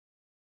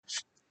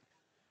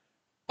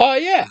Oh,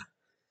 yeah,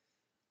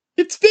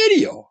 it's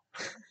video.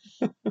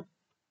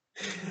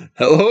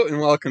 Hello and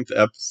welcome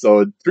to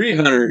episode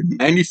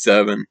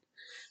 397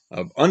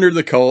 of Under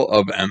the Cult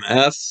of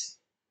MS,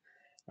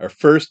 our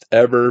first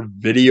ever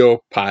video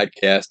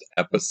podcast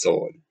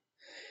episode.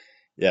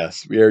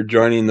 Yes, we are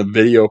joining the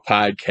video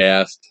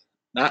podcast,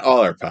 not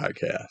all our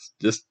podcasts,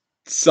 just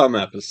some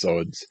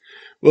episodes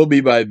will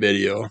be by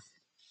video.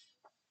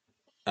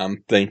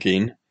 I'm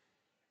thinking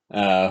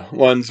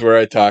ones where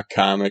I talk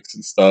comics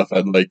and stuff.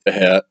 I'd like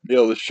to be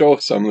able to show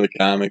some of the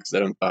comics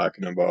that I'm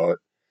talking about.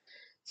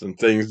 Some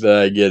things that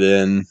I get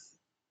in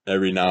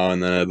every now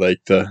and then I'd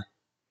like to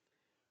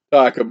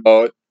talk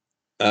about.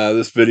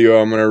 This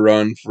video I'm going to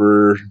run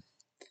for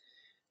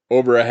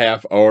over a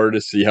half hour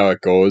to see how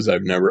it goes.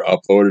 I've never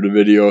uploaded a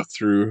video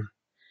through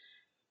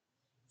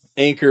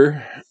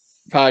Anchor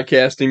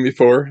podcasting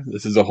before.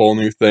 This is a whole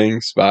new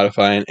thing.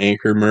 Spotify and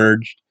Anchor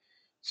merged.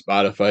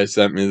 Spotify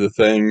sent me the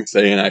thing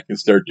saying I can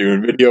start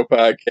doing video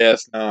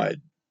podcasts now. I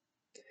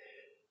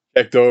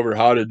checked over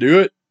how to do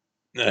it.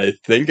 I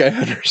think I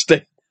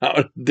understand how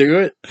to do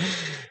it.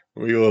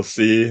 We will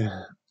see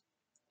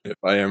if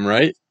I am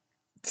right.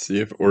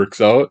 See if it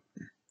works out.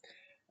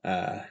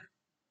 I'd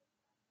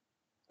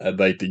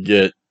like to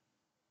get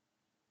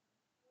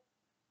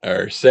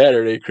our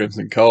Saturday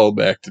Crimson Call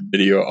back to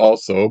video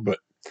also, but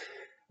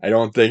I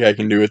don't think I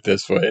can do it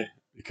this way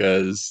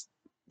because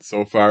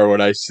so far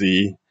what I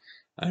see,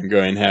 I'm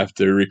going to have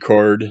to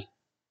record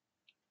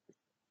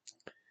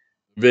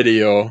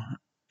video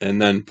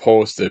and then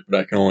post it,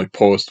 but I can only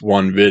post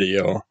one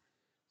video.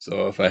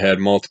 So if I had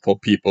multiple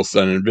people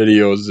sending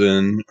videos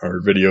in,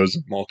 or videos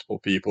of multiple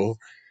people,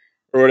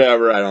 or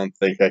whatever, I don't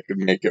think I could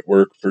make it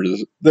work for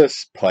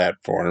this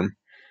platform.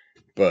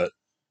 But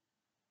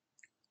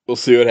we'll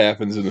see what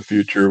happens in the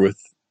future with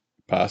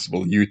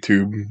possible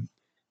YouTube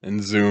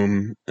and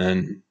Zoom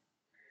and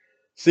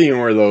seeing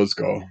where those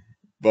go.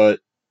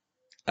 But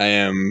I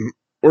am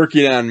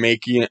working on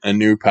making a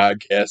new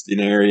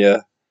podcasting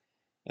area.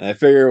 And I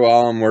figure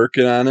while I'm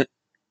working on it,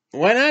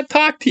 why not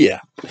talk to you?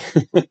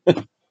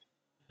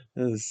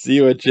 See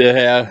what you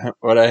have,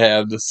 what I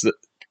have to,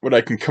 what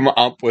I can come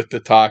up with to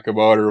talk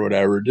about or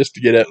whatever, just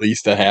to get at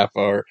least a half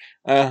hour.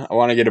 I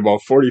want to get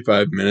about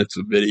 45 minutes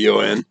of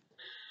video in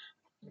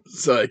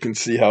so I can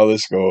see how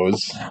this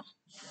goes.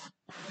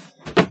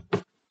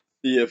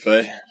 See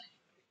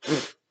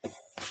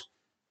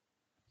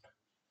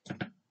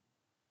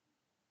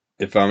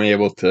if I'm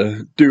able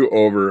to do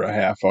over a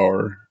half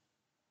hour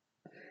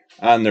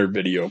on their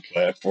video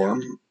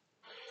platform.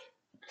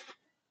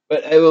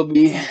 But I will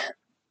be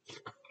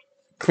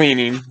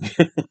cleaning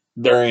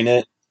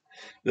during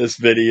this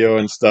video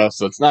and stuff,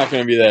 so it's not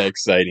going to be that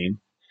exciting.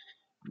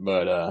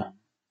 But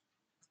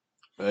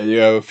I do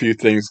have a few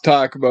things to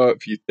talk about, a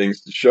few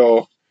things to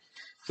show.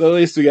 So at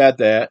least we got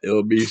that.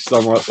 It'll be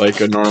somewhat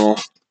like a normal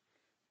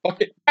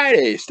Pocket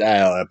Friday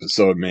style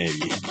episode, maybe.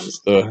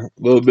 Just a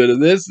little bit of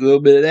this, a little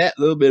bit of that,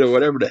 a little bit of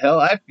whatever the hell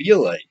I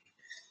feel like.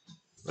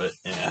 But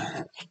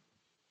yeah,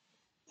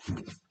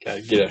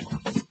 gotta get a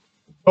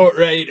boat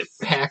ready to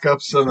pack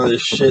up some of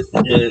this shit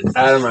and get it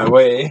out of my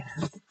way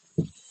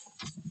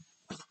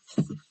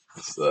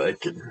so I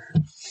can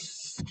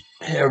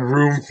have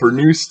room for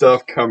new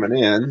stuff coming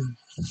in.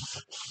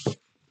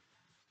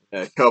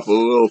 Got a couple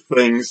of little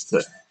things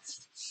to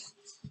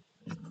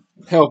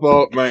help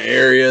out my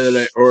area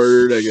that I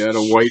ordered. I got a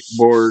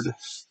whiteboard,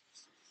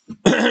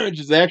 which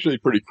is actually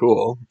pretty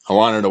cool. I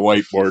wanted a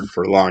whiteboard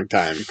for a long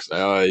time because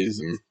I always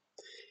am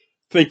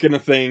thinking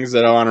of things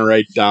that I want to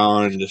write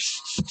down and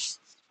just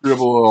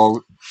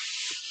scribble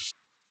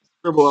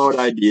out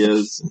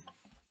ideas,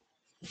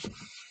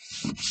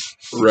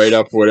 write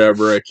up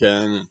whatever I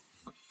can.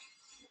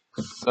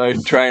 So I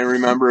try and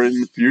remember it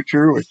in the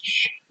future,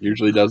 which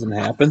usually doesn't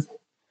happen.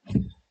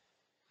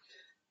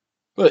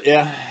 But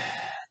yeah,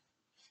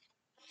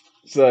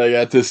 so I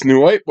got this new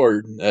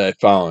whiteboard that I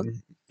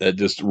found that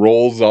just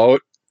rolls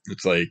out.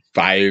 It's like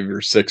 5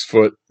 or 6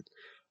 foot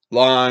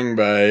long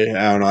by,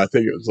 I don't know, I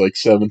think it was like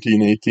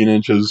 17, 18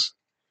 inches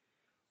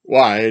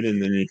wide,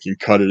 and then you can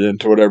cut it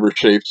into whatever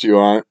shapes you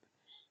want.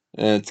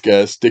 And it's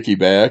got a sticky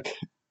back,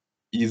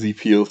 easy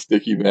peel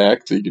sticky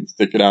back, so you can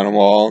stick it on a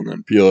wall and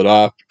then peel it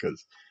off,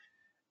 because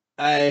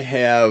I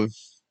have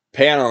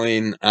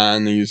paneling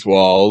on these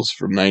walls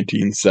from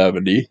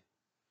 1970,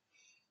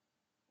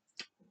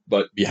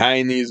 but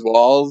behind these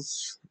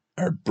walls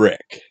are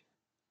brick,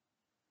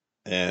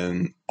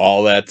 and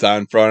all that's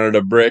on front of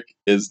the brick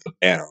is the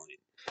paneling.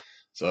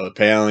 So the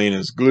paneling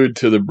is glued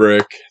to the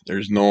brick.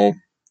 There's no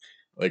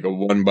like a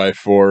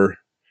 1x4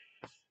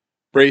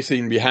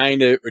 bracing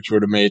behind it, which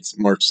would have made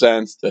more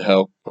sense to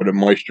help put a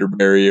moisture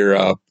barrier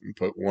up and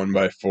put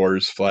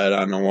 1x4s flat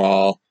on the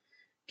wall.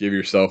 Give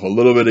yourself a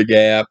little bit of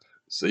gap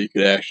so you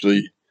could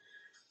actually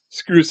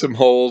screw some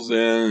holes in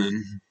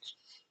and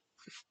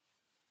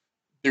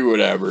do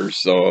whatever.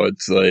 So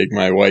it's like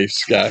my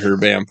wife's got her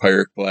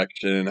vampire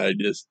collection. I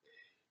just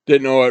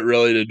didn't know what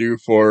really to do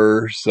for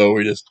her, so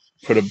we just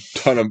put a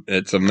ton of,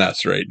 it's a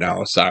mess right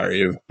now,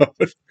 sorry,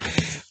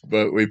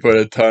 but we put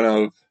a ton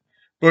of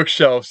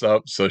bookshelves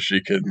up so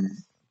she could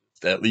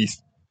at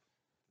least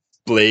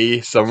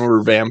display some of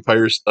her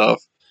vampire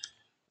stuff.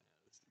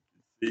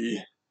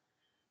 See,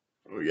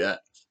 we got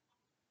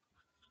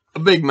a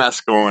big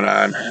mess going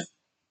on at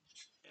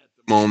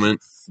the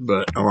moment,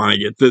 but I want to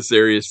get this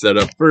area set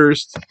up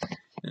first,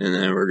 and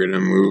then we're gonna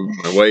move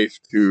my wife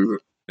to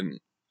an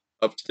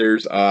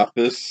upstairs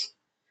office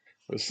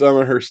with some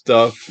of her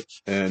stuff,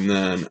 and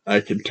then I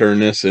can turn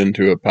this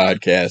into a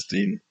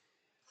podcasting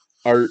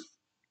art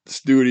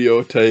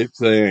studio type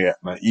thing. I got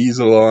my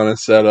easel on it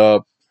set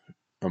up.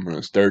 I'm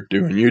gonna start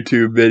doing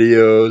YouTube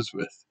videos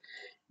with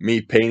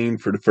me painting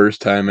for the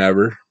first time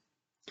ever.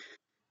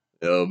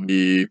 It'll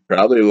be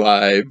probably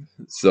live,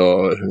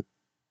 so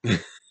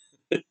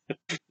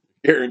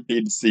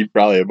guaranteed to see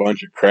probably a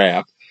bunch of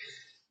crap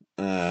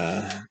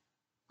that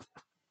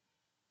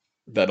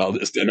I'll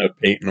just end up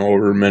painting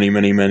over many,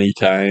 many, many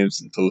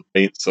times until the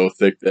paint's so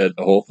thick that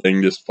the whole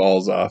thing just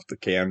falls off the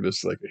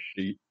canvas like a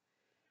sheet,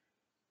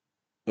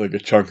 like a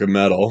chunk of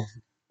metal.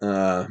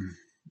 But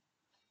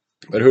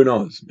who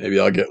knows? Maybe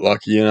I'll get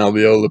lucky and I'll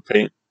be able to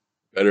paint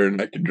better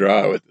than I can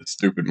draw with this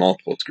stupid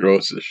multiple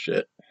sclerosis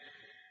shit.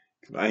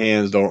 My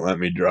hands don't let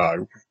me draw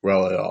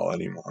well at all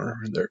anymore.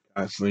 They're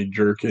constantly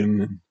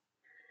jerking. And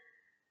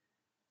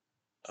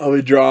I'll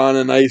be drawing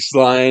a nice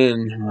line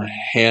and my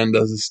hand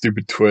does a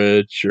stupid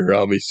twitch, or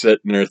I'll be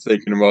sitting there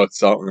thinking about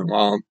something and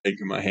while I'm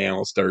thinking my hand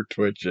will start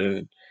twitching.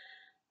 And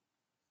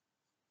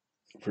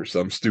for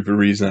some stupid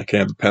reason, I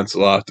can't have the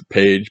pencil off the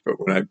page, but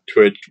when I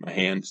twitch, my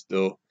hand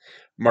still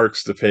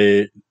marks the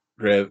page,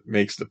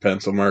 makes the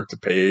pencil mark the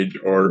page,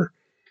 or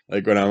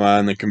like when I'm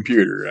on the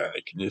computer, I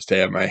can just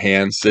have my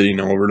hand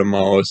sitting over the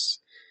mouse,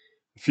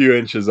 a few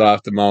inches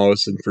off the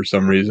mouse, and for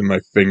some reason my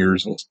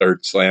fingers will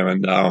start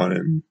slamming down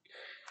and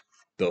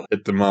they'll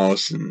hit the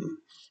mouse and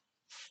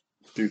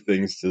do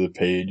things to the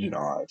page and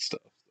all that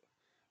stuff.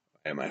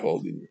 Why am I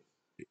holding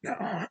it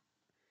now?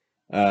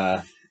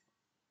 I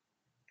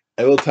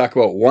will talk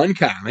about one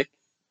comic.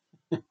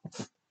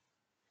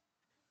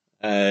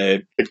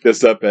 I picked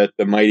this up at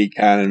the Mighty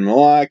Con in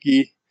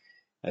Milwaukee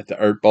at the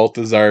Art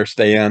Baltazar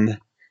stand.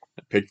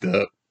 I picked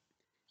up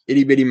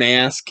Itty Bitty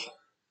Mask.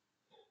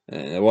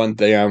 And the one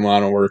thing I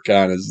want to work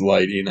on is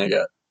lighting.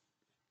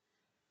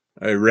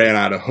 I ran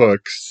out of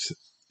hooks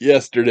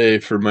yesterday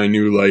for my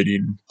new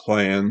lighting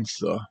plan,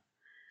 so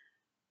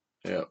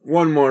yeah,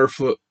 one more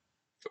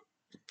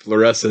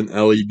fluorescent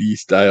LED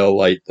style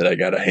light that I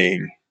gotta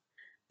hang,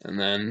 and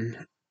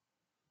then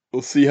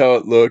we'll see how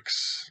it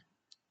looks.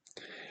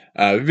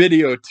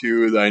 Video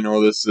too. I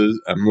know this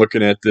is. I'm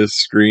looking at this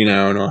screen. I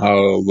don't know how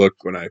it'll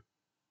look when I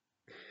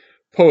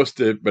post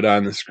it, but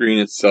on the screen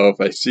itself,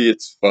 I see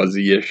it's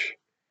fuzzy-ish.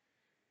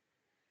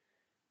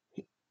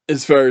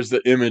 As far as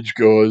the image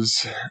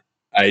goes,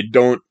 I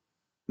don't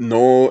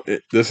know.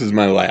 This is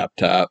my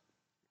laptop.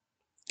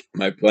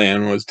 My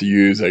plan was to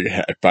use. I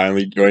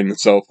finally joined the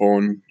cell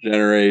phone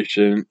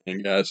generation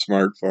and got a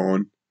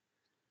smartphone.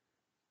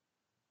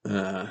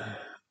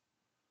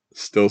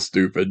 Still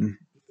stupid.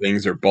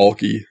 Things are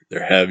bulky.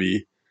 They're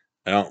heavy.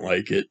 I don't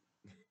like it.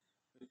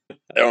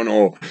 I don't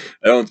know.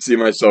 I don't see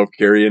myself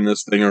carrying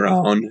this thing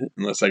around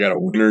unless I got a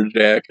winter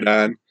jacket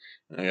on.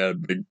 I got a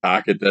big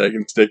pocket that I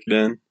can stick it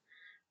in.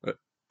 But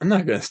I'm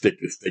not gonna stick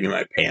this thing in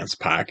my pants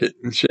pocket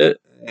and shit.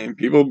 And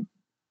people,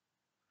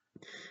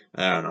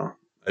 I don't know.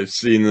 I've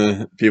seen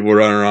the people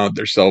running around with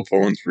their cell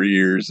phones for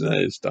years, and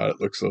I just thought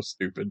it looked so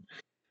stupid.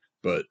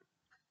 But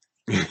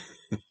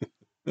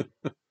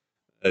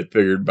I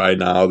figured by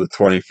now, the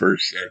 21st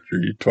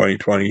century,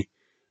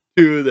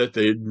 2022, that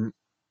they'd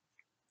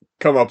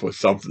come up with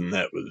something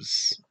that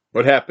was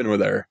what happened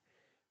with our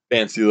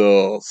fancy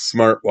little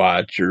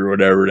smartwatch or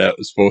whatever that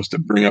was supposed to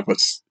bring up a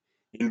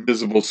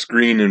invisible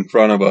screen in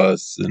front of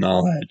us and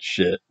all that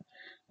shit.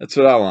 That's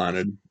what I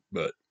wanted,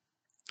 but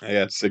I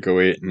got sick of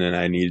waiting and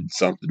I needed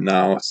something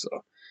now, so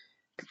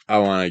I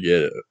want to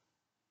get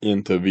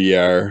into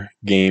VR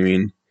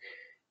gaming.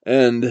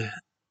 And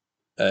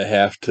I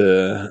have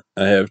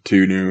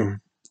two new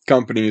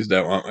companies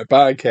that want my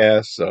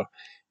podcast, so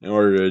in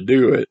order to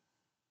do it,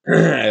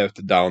 I have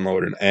to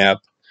download an app,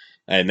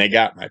 and they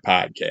got my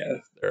podcast.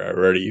 They're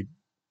already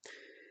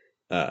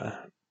uh,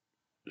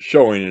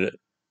 showing it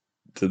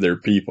to their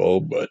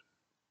people, but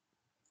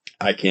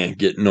I can't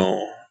get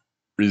no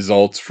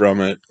results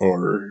from it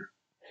or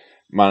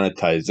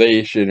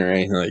monetization or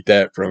anything like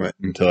that from it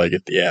until I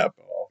get the app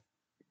all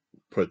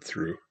put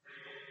through.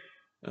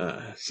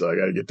 So I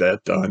got to get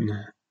that done.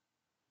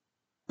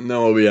 And then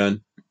we'll be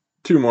on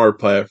two more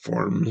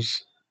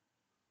platforms.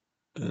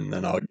 And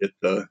then I'll get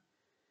the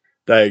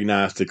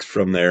diagnostics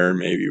from there.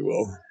 Maybe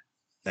we'll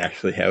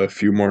actually have a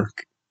few more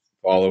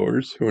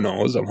followers. Who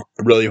knows? I'm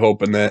really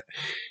hoping that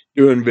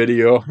doing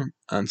video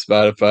on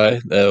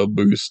Spotify, that'll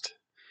boost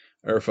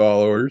our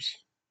followers.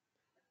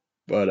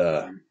 But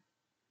I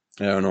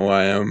don't know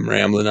why I'm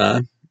rambling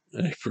on.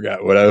 I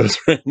forgot what I was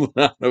rambling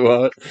on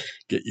about.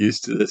 Get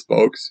used to this,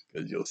 folks,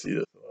 because you'll see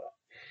this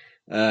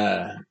a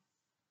lot.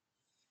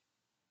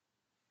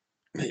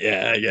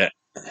 Yeah.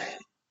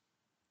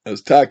 I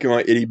was talking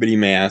about Itty Bitty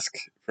Mask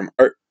from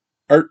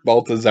Art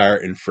Baltazar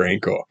and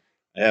Franco.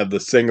 I have the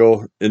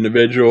single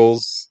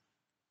individuals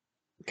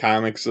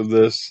comics of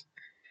this,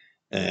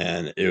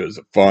 and it was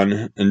a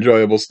fun,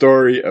 enjoyable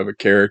story of a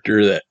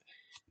character that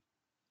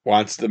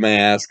wants the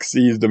mask,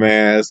 sees the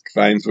mask,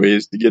 finds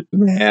ways to get the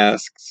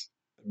masks,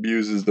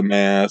 abuses the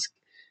mask.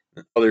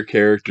 Other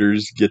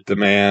characters get the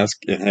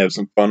mask and have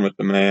some fun with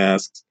the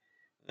masks,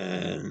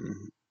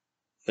 and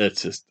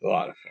it's just a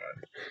lot of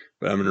fun.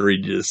 But I'm going to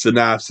read you the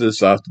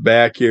synopsis off the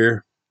back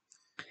here.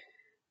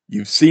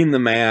 You've seen the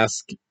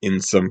mask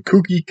in some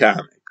kooky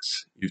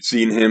comics. You've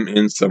seen him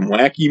in some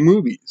wacky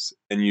movies,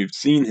 and you've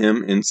seen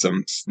him in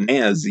some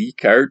snazzy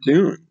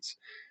cartoons.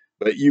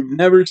 But you've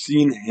never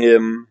seen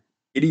him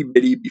itty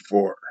bitty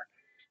before,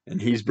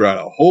 and he's brought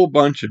a whole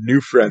bunch of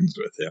new friends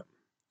with him.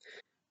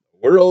 The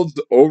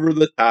world's over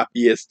the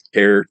toppiest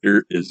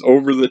character is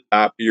over the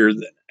toppier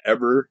than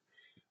ever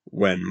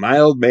when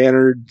mild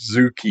mannered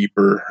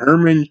zookeeper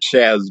Herman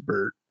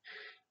Shazbert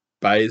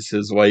buys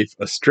his wife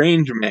a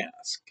strange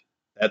mask.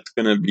 That's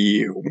going to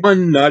be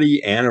one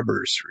nutty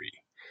anniversary.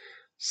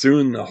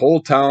 Soon the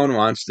whole town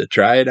wants to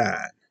try it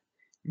on.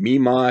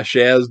 Meemaw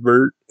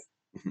Shazbert,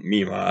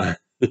 Meemaw,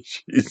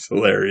 she's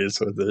hilarious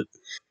with it.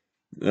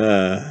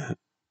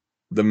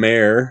 The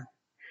mayor,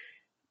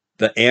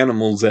 the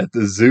animals at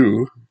the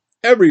zoo,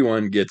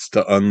 everyone gets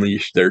to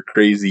unleash their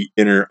crazy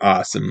inner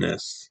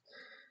awesomeness.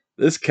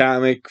 This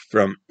comic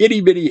from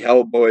Itty Bitty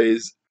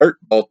Hellboys, Art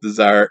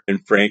Baltazar,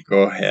 and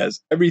Franco has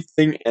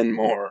everything and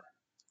more.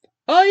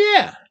 Oh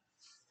yeah.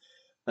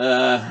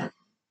 I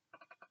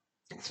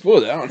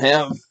suppose I don't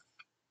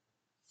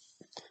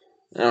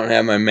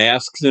have my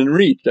masks in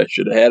reach. I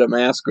should have had a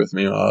mask with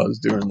me while I was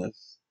doing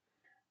this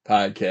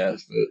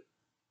podcast, but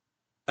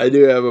I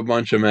do have a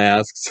bunch of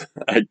masks.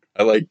 I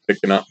like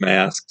picking up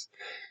masks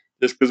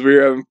just because we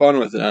were having fun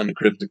with it on the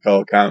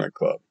Cryptical Comic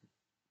Club.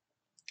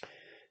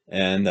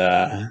 And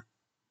I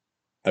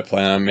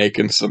plan on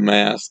making some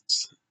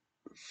masks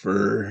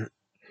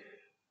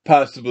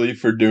possibly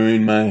for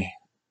doing my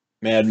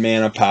Mad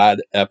Manapod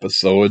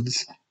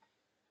episodes.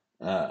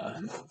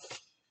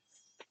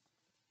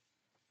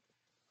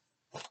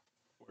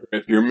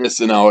 If you're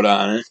missing out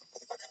on it,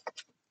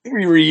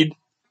 we read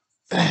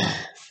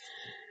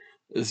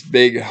this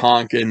big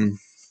honking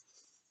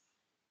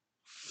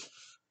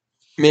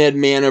Mad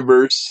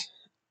Maniverse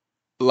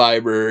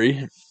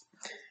library.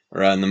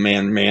 We're on the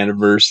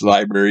Maniverse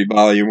library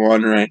volume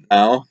 1 right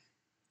now.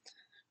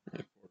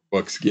 My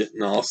book's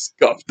getting all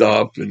scuffed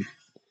up and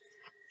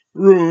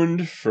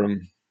ruined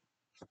from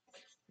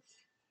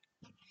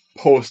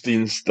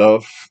posting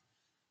stuff,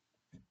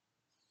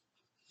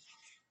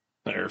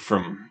 or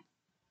from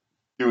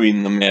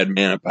doing the Mad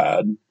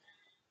Manapod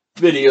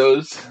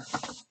videos.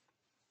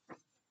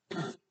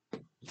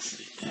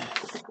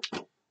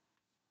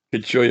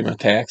 Could show you my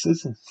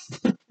taxes.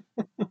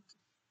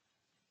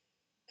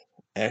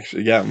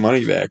 Actually got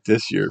money back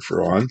this year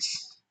for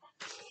once.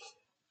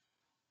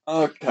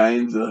 All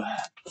kinds of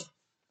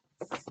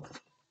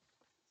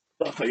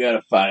stuff I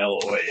gotta file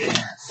away.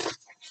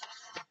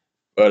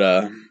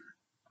 But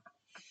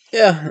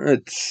yeah,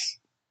 it's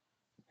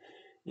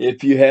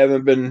if you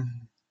haven't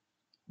been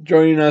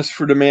joining us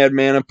for the Mad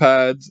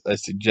Manipods, I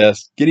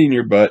suggest getting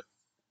your butt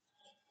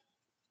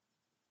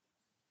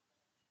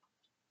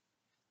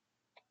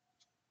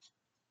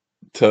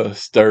to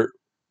start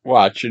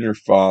watching or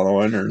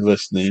following or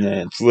listening,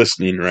 and it's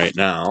listening right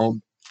now.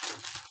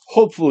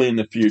 Hopefully in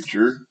the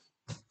future.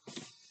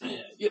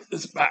 Yeah, get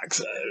this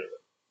box out of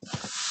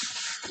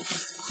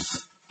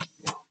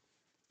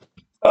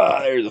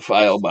it. There's a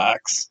file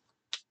box.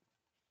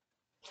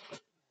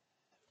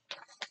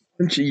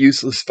 Bunch of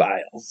useless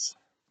files.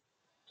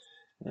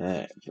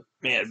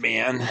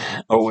 Madman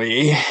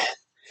away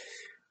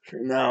for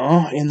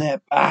now in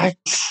that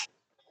box.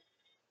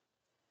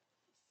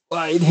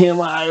 Slide him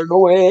out of the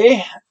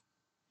way.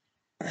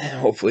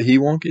 Hopefully he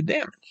won't get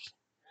damaged.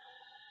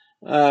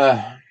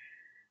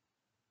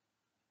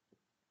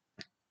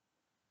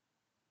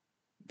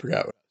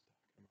 Forgot what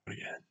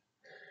again.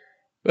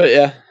 But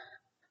yeah.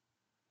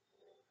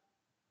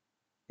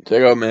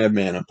 Check out Mad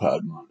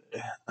Manapod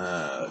Monday.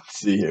 Let's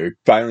see here.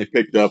 Finally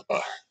picked up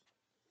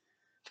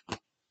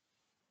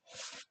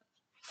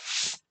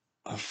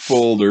a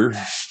folder.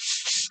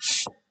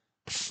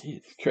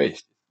 Jesus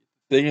Christ.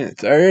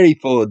 It's already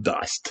full of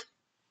dust.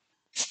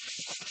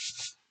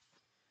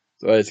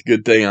 So it's a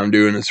good thing I'm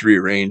doing this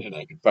rearranging.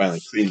 I can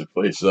finally clean the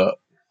place up.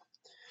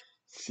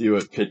 See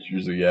what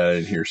pictures we got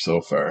in here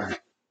so far.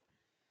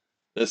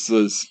 This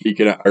was,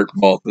 speaking of Art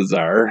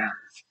Baltazar,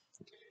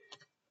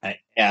 I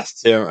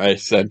asked him, I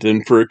sent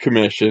in for a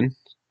commission.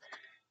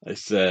 I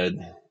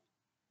said,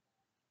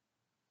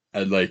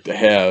 I'd like to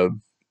have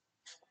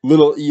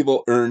Little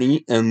Evil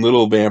Ernie and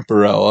Little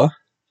Vampirella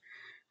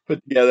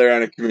put together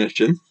on a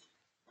commission.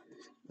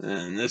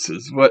 And this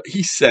is what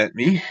he sent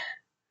me.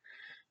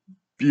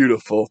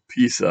 Beautiful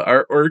piece of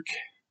artwork.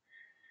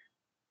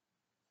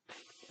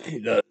 He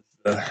does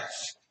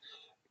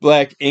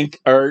black ink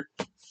art,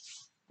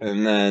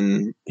 and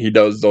then he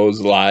does those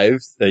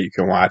lives that you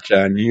can watch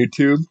on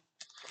YouTube.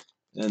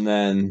 And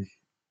then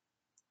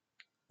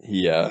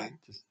he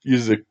just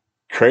uses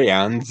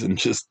crayons and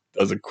just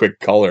does a quick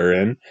color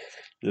in,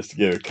 just to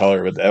give it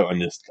color with that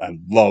one. I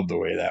love the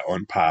way that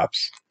one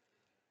pops.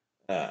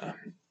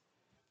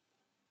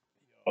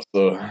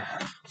 Also,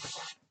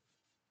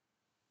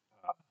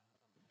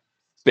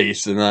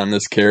 spacing on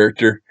this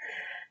character.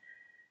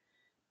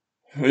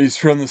 He's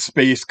from the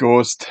Space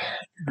Ghost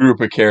group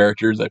of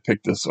characters. I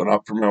picked this one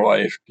up for my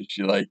wife because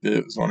she liked it.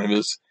 It was one of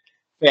his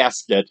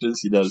fast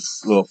sketches. He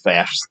does little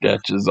fast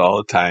sketches all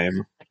the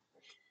time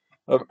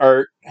of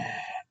art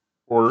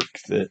work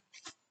that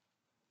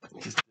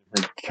just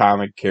different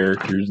comic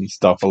characters and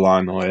stuff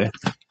along the way.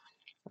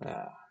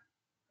 Uh,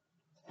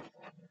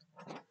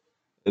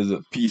 There's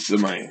a piece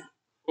of my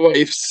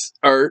wife's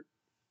art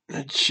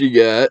that she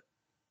got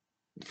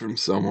from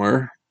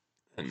somewhere.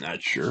 I'm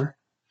not sure.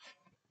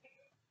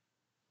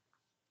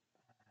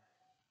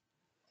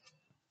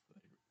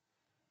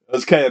 I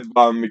was kind of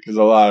bummed because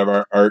a lot of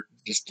our art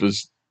just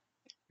was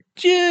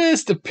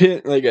just a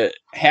pin, like a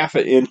half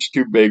an inch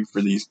too big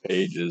for these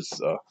pages.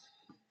 So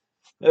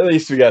at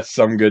least we got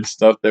some good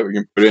stuff that we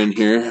can put in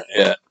here.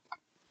 Yeah,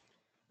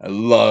 I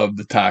love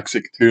the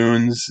Toxic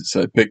Tunes,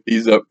 so I picked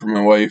these up for my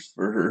wife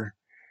for her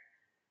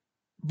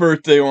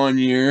birthday one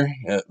year.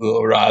 Got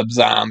little Rob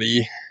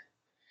Zombie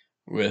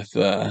with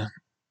the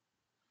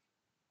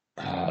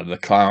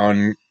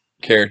clown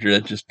character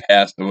that just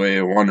passed away.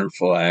 A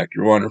wonderful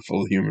actor,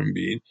 wonderful human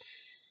being.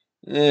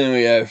 And then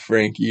we have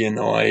Frankie and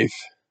the wife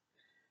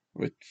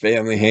with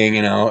family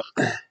hanging out.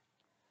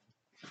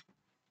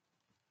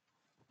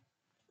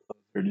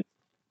 They're just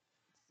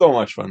so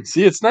much fun.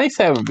 See, it's nice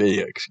having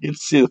video because you get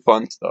to see the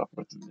fun stuff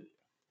with the video.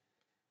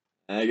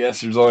 And I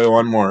guess there's only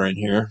one more in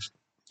here.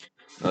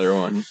 Another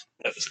one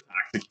that's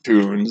Toxic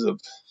Tunes of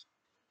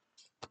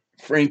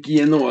Frankie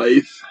and the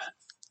wife.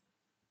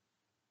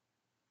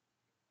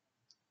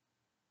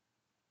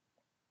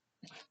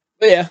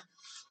 But yeah,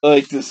 I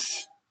like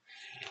this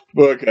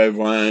book. I've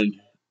wanted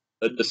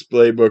a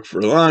display book for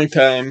a long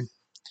time.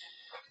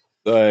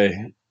 So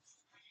I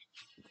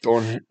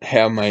don't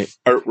have my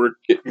artwork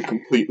getting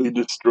completely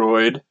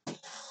destroyed.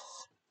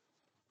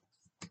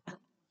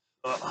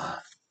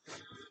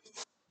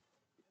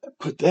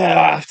 Put that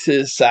off to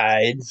the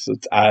side so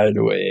it's out of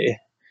the way.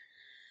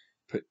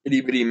 Put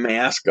itty bitty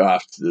mask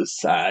off to the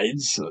side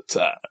so it's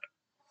I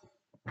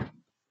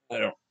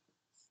don't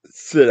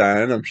sit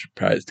on. I'm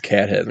surprised the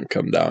cat hasn't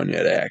come down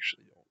yet.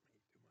 Actually,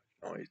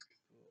 no, he's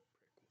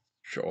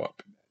show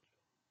up.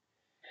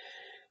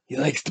 He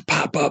likes to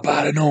pop up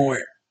out of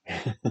nowhere.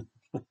 We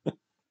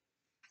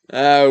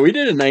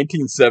did a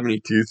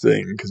 1972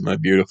 thing because my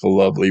beautiful,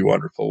 lovely,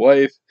 wonderful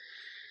wife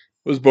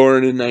was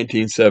born in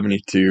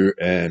 1972,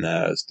 and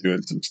I was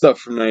doing some stuff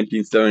from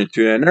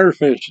 1972, and I never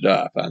finished it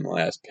off on the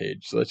last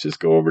page. So let's just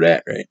go over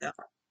that right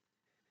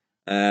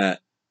now.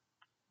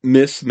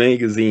 Miss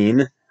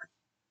Magazine.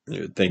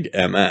 You would think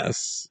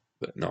MS,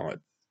 but no,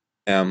 it's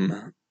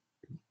M,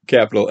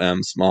 capital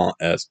M, small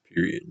s,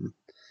 period.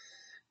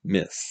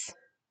 Miss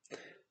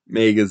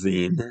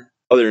Magazine.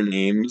 Other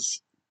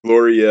names: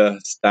 Gloria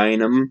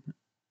Steinem,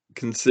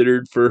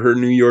 considered for her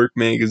New York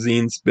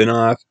Magazine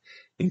spinoff,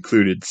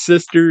 included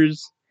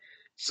Sisters,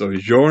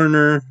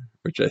 Sojourner,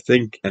 which I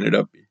think ended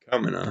up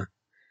becoming a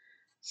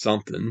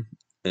something,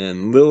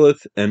 and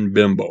Lilith and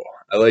Bimbo.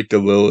 I like the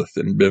Lilith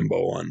and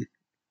Bimbo one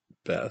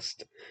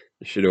best.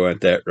 I should have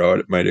went that route.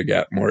 It might have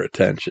got more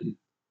attention.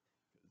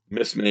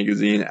 Miss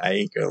Magazine, I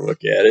ain't gonna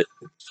look at it.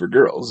 It's for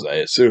girls, I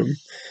assume.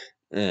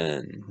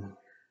 And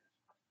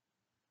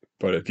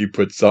but if you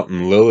put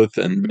something Lilith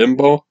and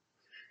Bimbo,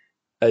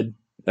 I'd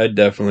I'd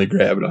definitely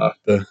grab it off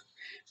the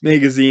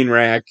magazine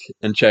rack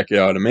and check it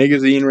out. A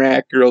magazine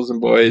rack, girls and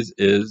boys,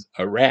 is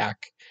a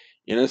rack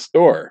in a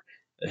store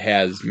that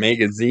has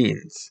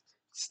magazines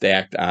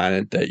stacked on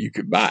it that you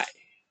could buy.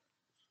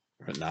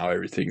 But now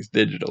everything's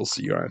digital,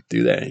 so you don't have to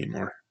do that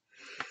anymore.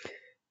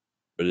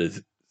 But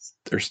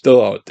they're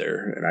still out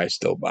there, and I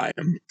still buy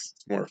them. It's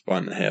more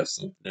fun to have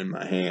something in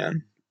my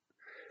hand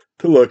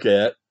to look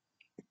at.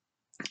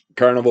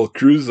 Carnival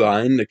Cruise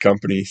Line, the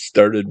company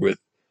started with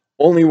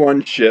only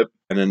one ship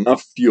and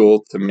enough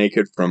fuel to make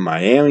it from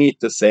Miami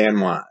to San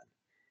Juan,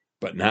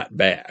 but not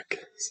back.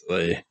 So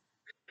they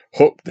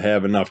hoped to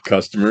have enough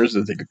customers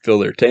that they could fill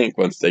their tank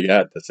once they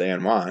got to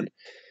San Juan.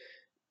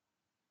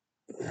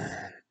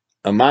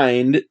 A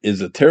mind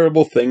is a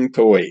terrible thing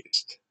to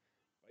waste.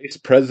 Vice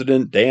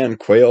President Dan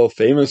Quayle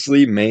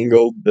famously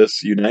mangled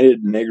this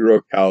United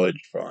Negro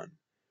College Fund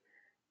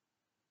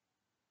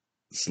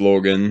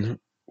slogan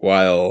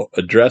while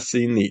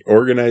addressing the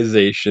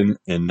organization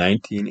in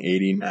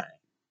 1989.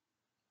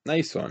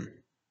 Nice one.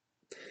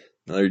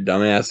 Another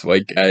dumbass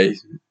white guy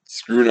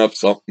screwing up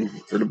something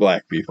for the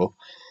black people.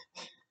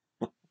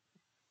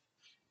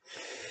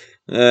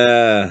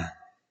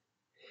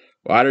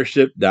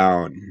 Watership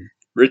Down.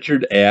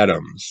 Richard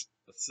Adams,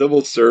 a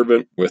civil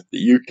servant with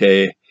the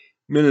UK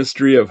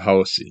Ministry of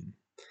Housing,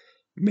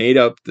 made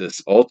up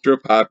this ultra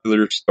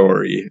popular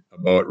story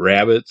about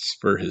rabbits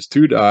for his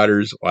two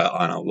daughters while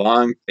on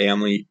long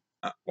family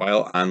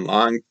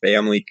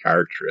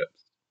car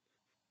trips.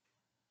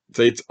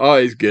 So it's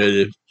always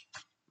good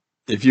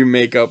if you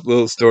make up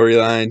little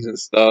storylines and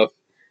stuff,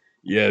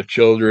 you have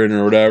children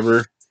or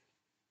whatever,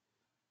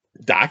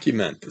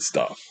 document the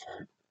stuff.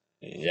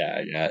 Yeah,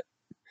 I got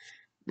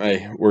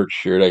my work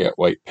shirt. I got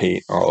white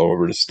paint all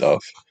over the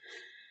stuff,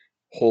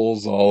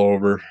 holes all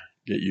over.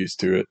 Get used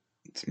to it.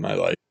 It's my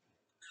life.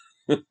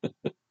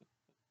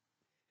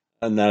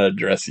 I'm not a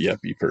dressy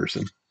uppy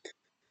person,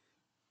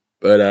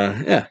 but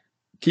yeah,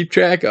 keep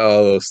track of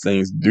all those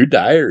things. Do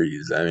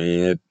diaries. I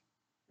mean,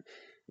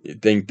 you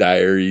think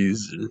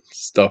diaries and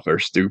stuff are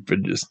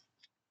stupid, just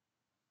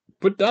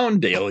put down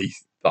daily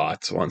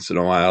thoughts once in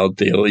a while,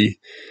 daily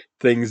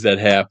things that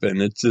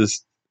happen. It's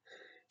just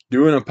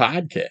doing a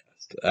podcast,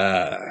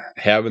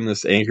 having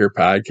this Anchor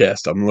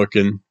podcast.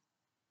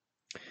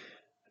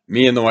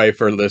 Me and the wife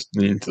are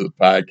listening to the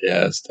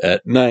podcast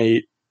at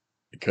night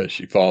because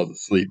she falls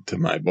asleep to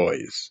my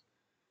voice.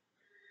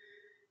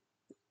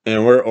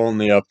 And we're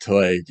only up to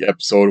like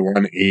episode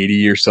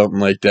 180 or something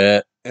like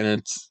that. And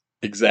it's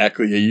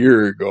exactly a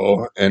year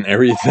ago. And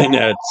everything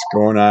that's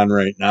going on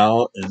right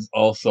now is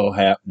also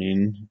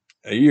happening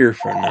a year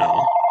from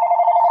now.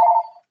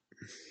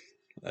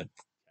 Let's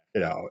check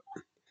it out.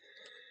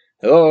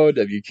 Hello,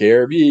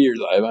 WKRB. You're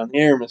live on the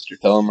air, Mr.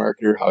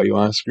 Telemarketer. How you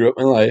want to screw up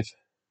my life?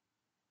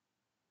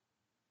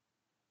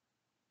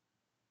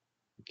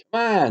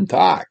 Come on,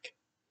 talk.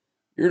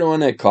 You're the one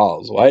that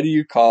calls. Why do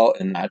you call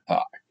and not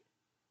talk?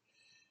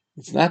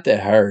 It's not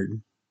that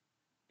hard.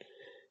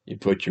 You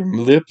put your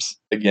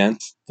lips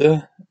against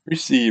the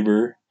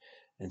receiver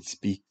and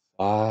speak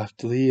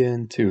softly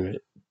into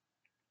it.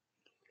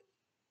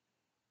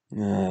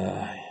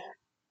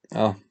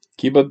 Well,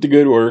 keep up the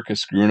good work of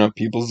screwing up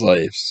people's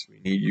lives.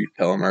 We need you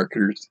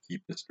telemarketers to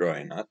keep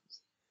destroying us.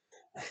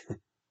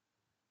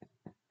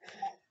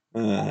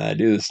 I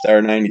do the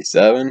star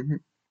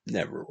 97.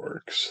 Never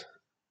works.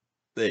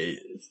 They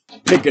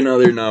pick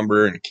another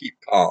number and keep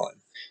calling.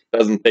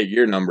 Doesn't take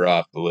your number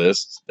off the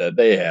list that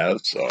they have,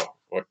 so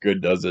what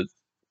good does it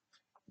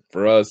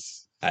for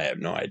us? I have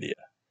no idea.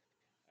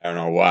 I don't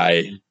know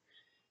why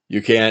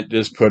you can't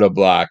just put a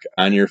block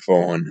on your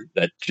phone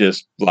that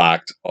just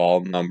blocks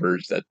all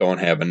numbers that don't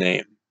have a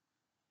name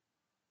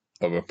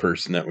of a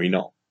person that we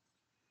know.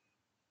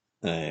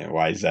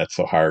 Why is that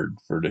so hard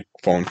for the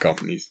phone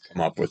companies to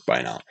come up with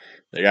by now?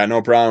 They got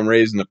no problem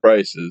raising the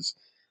prices.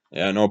 They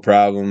got no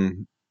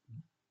problem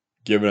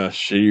giving us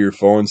shittier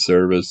phone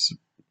service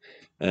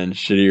and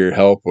shittier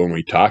help when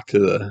we talk to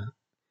the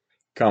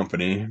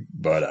company.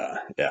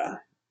 But yeah,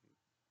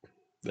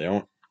 they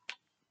don't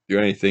do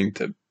anything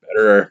to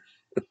better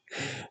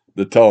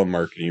the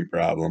telemarketing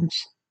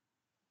problems.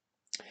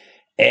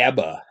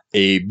 ABBA,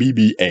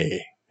 ABBA,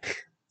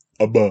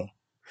 ABBA.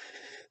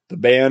 The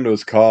band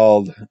was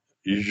called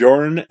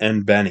Bjorn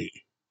and Benny,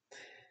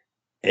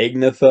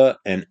 Agnetha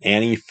and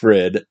Annie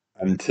Frid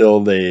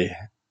until they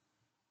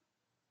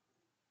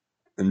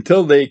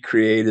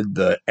created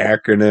the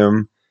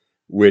acronym,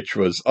 which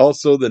was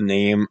also the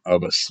name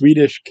of a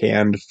Swedish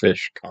canned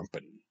fish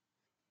company.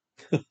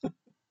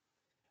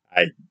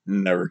 I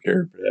never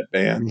cared for that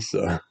band,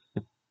 so.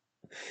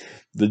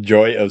 The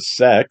Joy of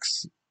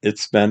Sex, it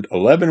spent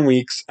 11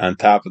 weeks on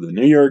top of the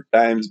New York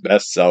Times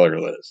bestseller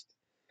list,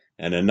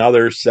 and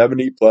another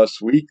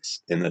 70-plus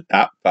weeks in the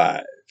top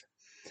 5.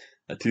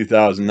 A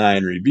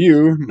 2009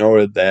 review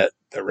noted that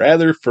the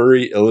rather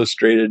furry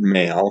illustrated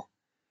male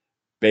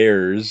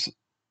bears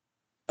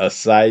a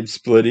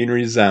side-splitting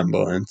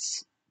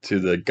resemblance to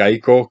the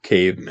Geico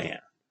caveman.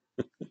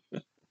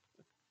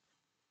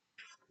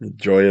 The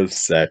Joy of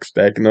Sex.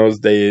 Back in those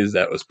days,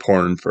 that was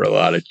porn for a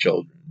lot of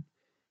children.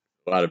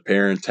 A lot of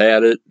parents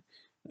had it,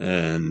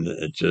 and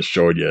it just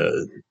showed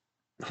you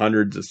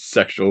hundreds of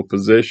sexual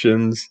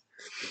positions,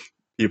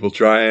 people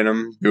trying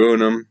them, doing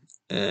them,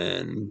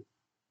 and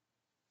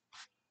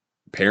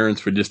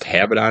parents would just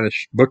have it on a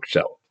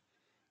bookshelf.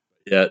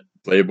 Yet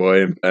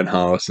Playboy and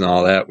Penthouse and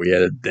all that, we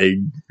had to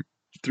dig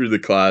through the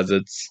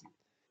closets,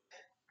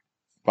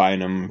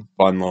 find them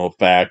fun little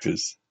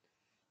facts.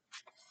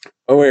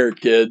 When we were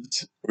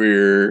kids, we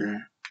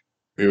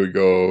would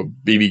go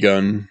BB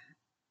gun.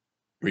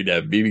 We'd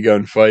have BB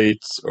gun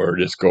fights, or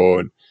just go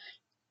and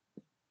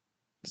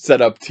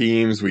set up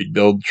teams. We'd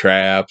build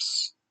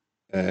traps,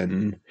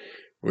 and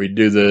we'd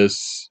do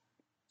this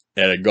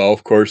at a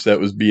golf course that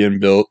was being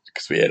built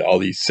because we had all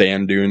these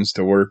sand dunes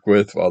to work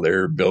with while they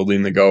were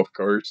building the golf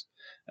course.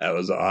 That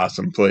was an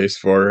awesome place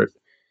for it.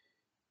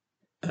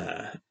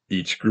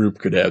 Each group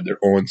could have their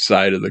own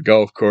side of the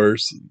golf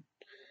course, and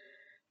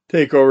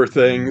take over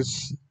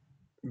things,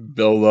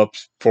 build up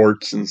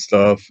forts and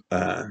stuff.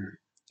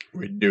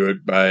 We'd do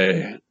it by,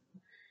 it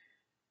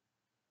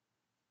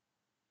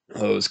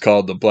was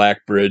called the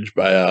Black Bridge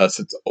by us.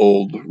 It's an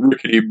old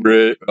rickety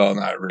bridge. Well,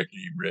 not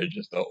rickety bridge,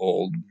 just an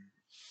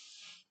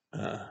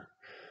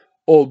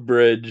old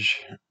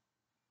bridge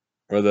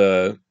where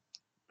the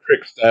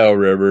Creek-style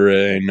river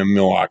and the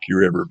Milwaukee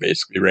River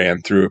basically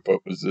ran through it, but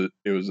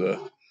it was a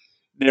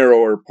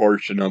narrower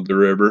portion of the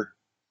river.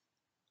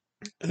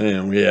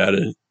 And we had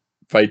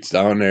fights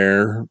down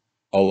there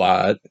a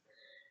lot.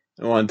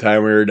 And one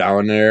time we were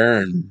down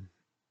there, and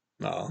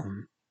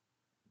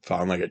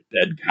found like a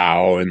dead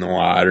cow in the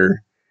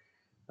water.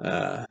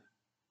 And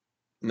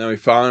then we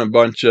found a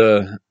bunch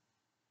of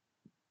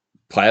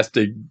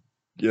plastic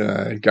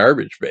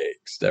garbage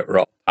bags that were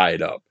all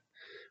tied up.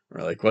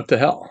 We're like, what the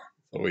hell?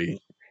 So we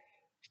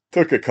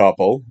took a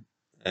couple,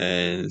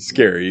 and it's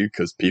scary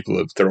because people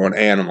have thrown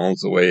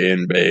animals away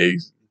in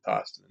bags,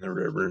 tossed them in the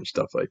river and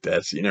stuff like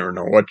that. So you never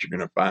know what you're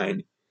going to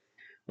find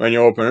when you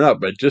open it up.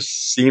 But it just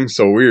seems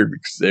so weird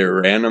because they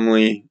were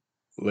randomly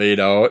laid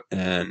out,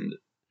 and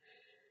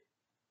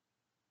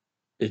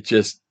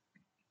it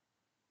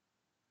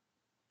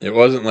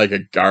wasn't like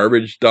a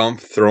garbage dump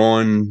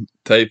throwing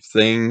type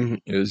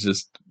thing. It was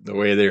just the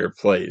way they were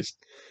placed.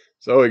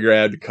 So we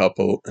grabbed a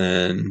couple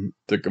and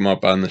took them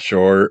up on the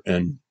shore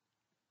and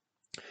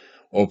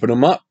opened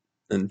them up.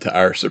 And to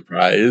our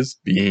surprise,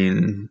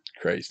 being,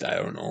 Christ, I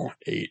don't know,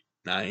 8,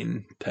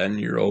 9,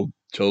 10-year-old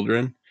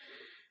children,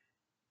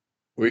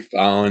 we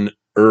found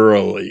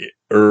early,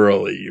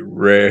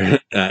 rare.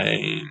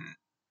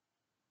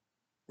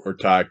 We're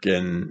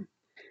talking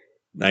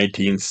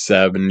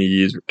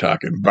 1970s. We're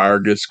talking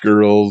Vargas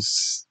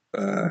Girls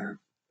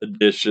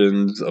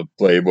editions of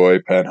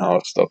Playboy,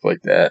 Penthouse, stuff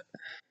like that.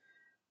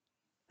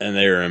 And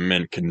they were in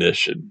mint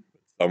condition.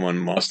 Someone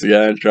must have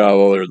got in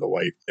trouble, or the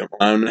wife didn't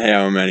want him to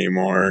have them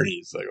anymore. And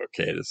he's like,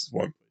 okay, this is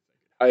one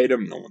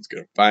item. No one's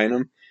going to find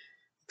them,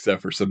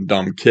 except for some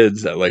dumb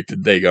kids that like to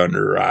dig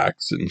under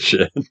rocks and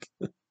shit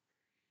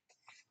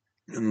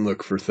and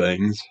look for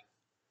things.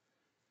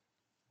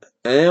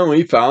 And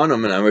we found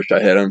them, and I wish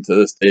I had them to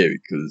this day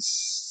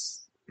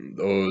because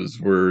those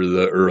were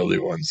the early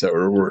ones that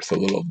were worth a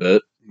little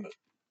bit.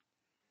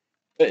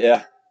 But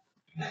yeah.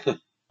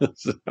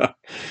 So,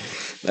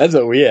 that's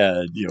what we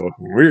had, when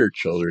we were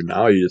children.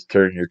 Now you just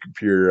turn your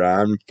computer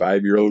on,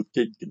 5-year-old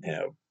kid can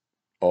have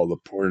all the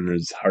porn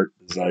his heart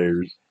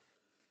desires.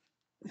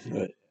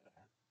 But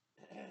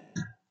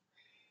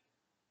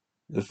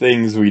the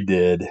things we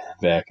did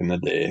back in the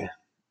day.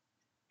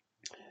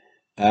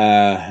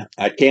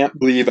 I can't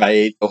believe I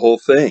ate the whole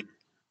thing.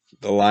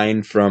 The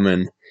line from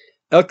an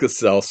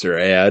Alka-Seltzer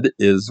ad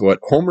is what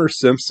Homer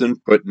Simpson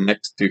put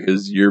next to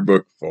his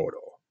yearbook photo.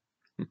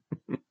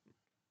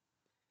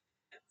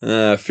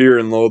 Fear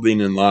and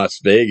Loathing in Las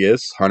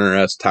Vegas, Hunter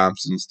S.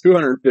 Thompson's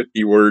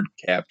 250-word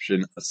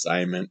caption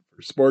assignment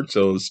for Sports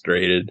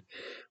Illustrated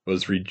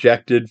was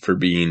rejected for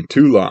being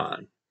too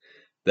long,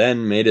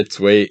 then made its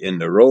way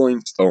into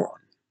Rolling Stone,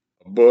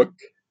 a book,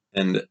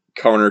 and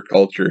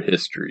counterculture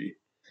history.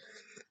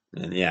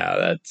 And yeah,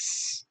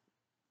 that's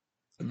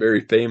a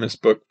very famous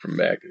book from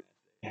back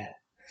then.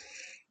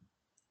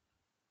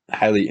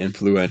 Highly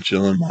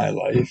influential in my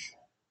life.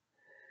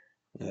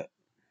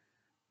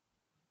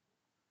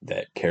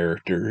 That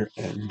character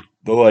and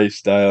the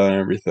lifestyle and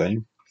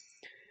everything.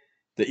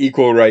 The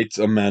Equal Rights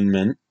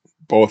Amendment,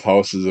 both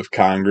houses of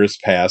Congress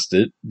passed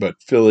it, but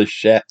Phyllis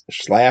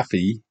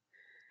Schlafly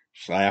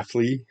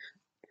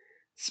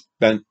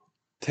spent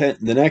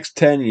the next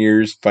 10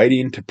 years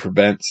fighting to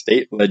prevent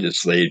state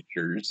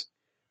legislatures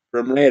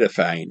from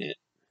ratifying it,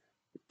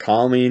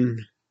 claiming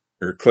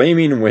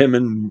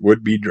women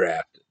would be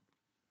drafted.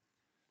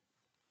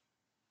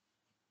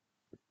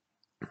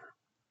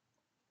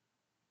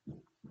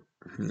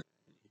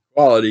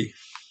 Equality.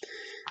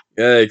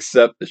 Gotta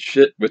accept the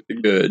shit with the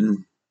good.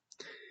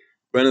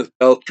 Gwyneth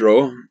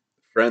Paltrow,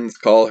 friends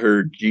call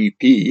her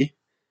GP,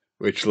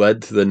 which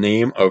led to the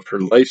name of her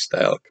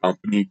lifestyle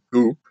company,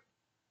 Goop.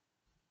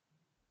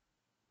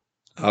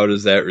 How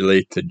does that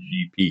relate to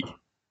GP?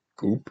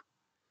 Goop?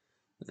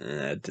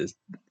 Just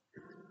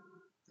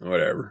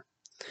whatever.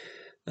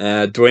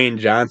 Dwayne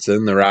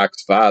Johnson, The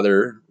Rock's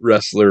father,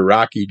 wrestler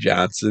Rocky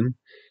Johnson,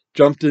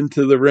 jumped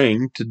into the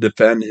ring to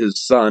defend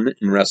his son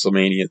in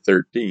WrestleMania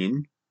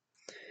 13.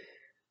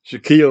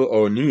 Shaquille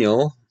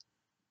O'Neal,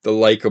 the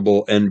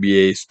likable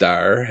NBA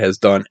star, has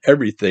done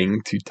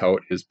everything to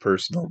tout his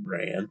personal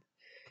brand,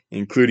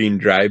 including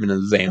driving a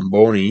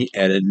Zamboni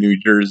at a New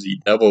Jersey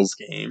Devils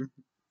game.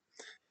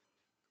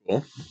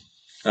 Cool.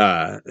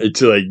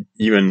 It's like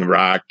even The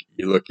Rock,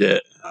 you look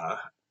at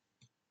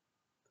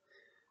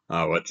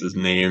what's his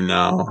name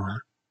now?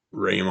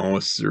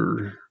 Ramos,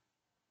 or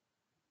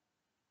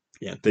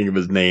can't think of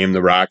his name,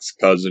 The Rock's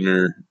cousin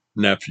or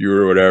nephew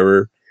or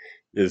whatever.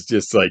 Is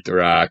just like The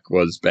Rock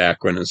was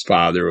back when his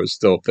father was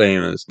still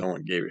famous. No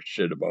one gave a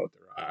shit about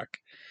The Rock.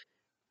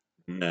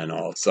 And then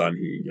all of a sudden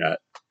he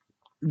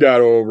got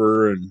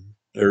over and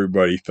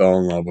everybody fell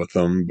in love with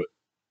him.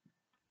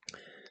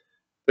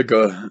 But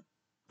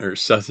or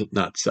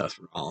not Seth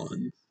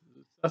Rollins.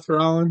 Seth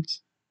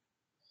Rollins?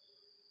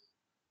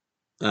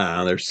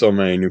 There's so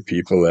many new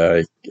people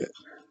that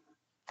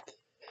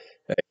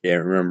I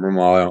can't remember them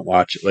all. I don't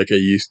watch it like I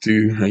used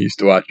to. I used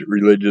to watch it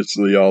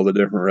religiously, all the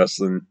different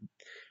wrestling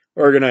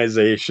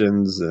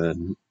organizations,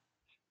 and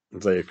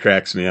it's like it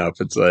cracks me up.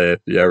 It's like if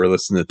you ever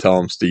listen to Tell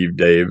 'em Steve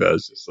Dave, I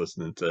was just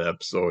listening to the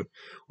episode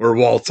where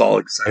Walt's all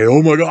excited.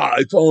 Oh my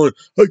god,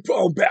 I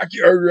found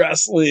backyard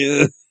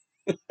wrestling.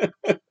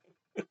 They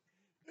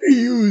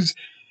use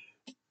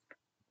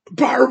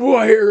barbed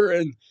wire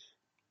and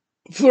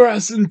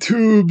fluorescent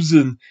tubes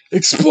and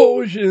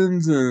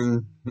explosions,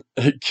 and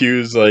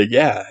Q's like,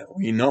 yeah,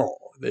 we know.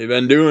 They've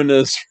been doing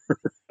this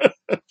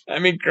I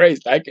mean,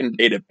 Christ, I can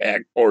date it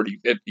back 40,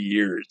 50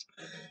 years.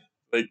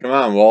 Like, come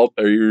on, Walt,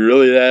 are you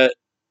really that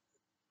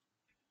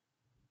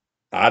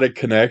out of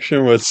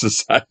connection with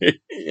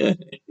society? It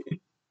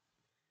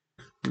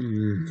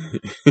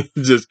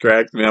just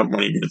cracks me up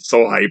when he gets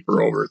so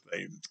hyper over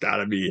things. It's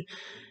gotta be,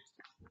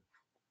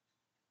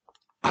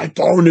 I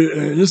found it,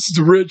 and this is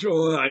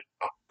original, and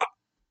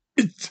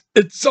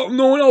it's something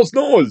no one else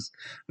knows.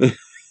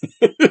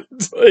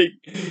 It's like,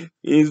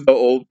 he's the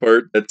old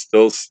part that's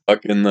still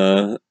stuck in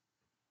the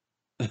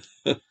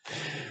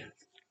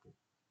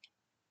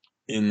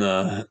in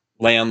the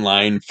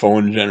landline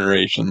phone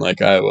generation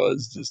like I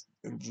was. Just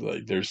it's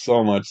like there's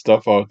so much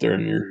stuff out there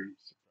and you're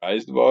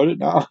surprised about it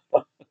now.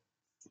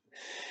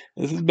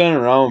 This has been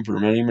around for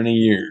many, many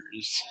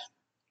years.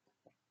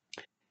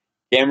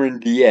 Cameron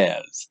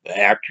Diaz, the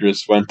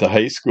actress, went to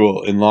high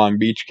school in Long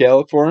Beach,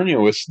 California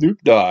with Snoop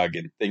Dogg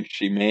and thinks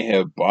she may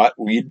have bought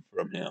weed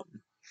from him.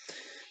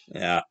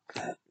 Yeah,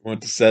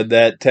 wouldn't have said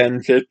that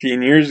 10,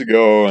 15 years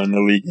ago and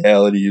the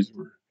legalities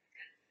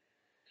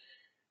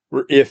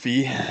were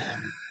iffy.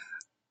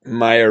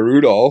 Maya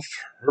Rudolph,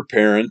 her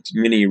parents,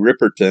 Minnie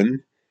Riperton,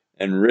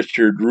 and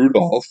Richard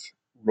Rudolph,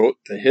 wrote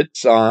the hit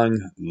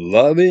song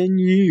Lovin'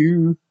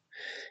 You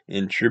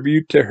in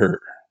tribute to her.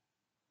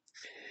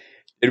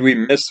 Did we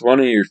miss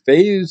one of your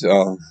faves?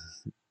 Oh,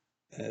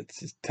 that's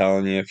just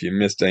telling you if you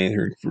missed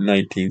anything from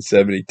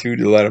 1972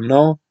 to let them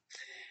know.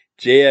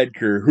 J.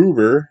 Edgar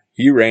Hoover,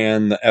 he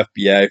ran the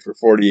FBI for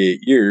 48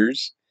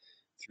 years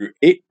through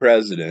 8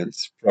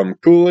 presidents, from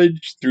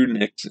Coolidge through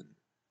Nixon.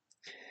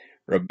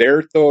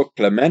 Roberto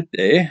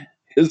Clemente,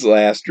 his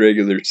last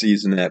regular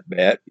season at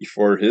bat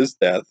before his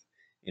death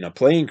in a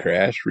plane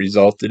crash,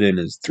 resulted in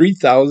his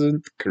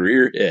 3,000th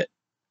career hit.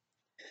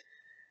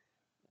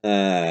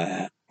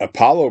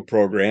 Apollo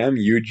program,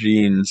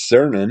 Eugene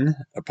Cernan,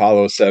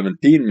 Apollo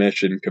 17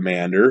 mission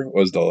commander,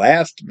 was the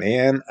last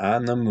man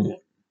on the moon.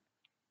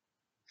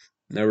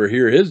 Never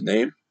hear his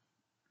name.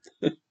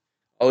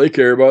 All they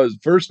care about is the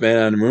first man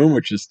on the moon,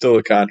 which is still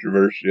a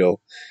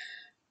controversial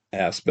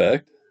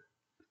aspect.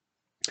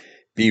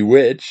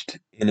 Bewitched,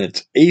 in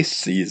its 8th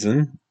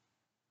season,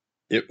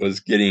 it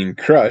was getting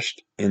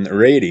crushed in the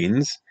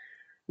ratings,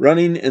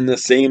 running in the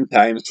same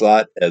time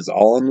slot as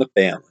All in the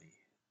Family,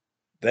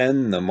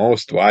 then the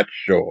most watched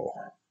show.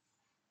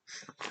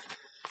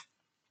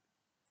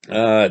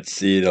 Let's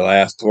see, the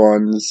last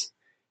ones.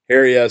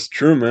 Harry S.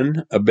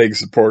 Truman, a big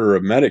supporter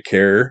of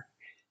Medicare,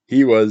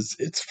 he was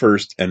its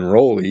first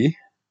enrollee.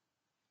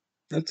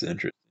 That's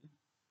interesting.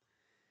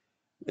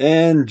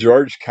 And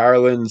George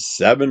Carlin's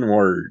 7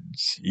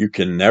 words you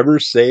can never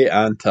say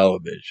on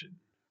television.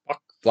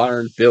 Fuck, flyer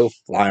and filth,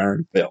 flyer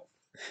and filth.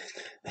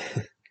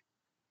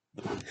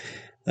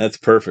 That's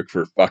perfect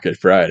for Fuck It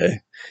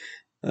Friday.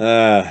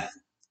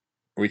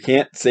 We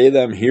can't say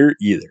them here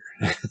either.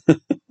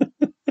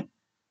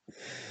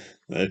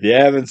 If you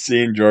haven't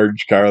seen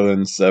George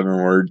Carlin's 7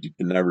 words you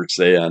can never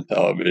say on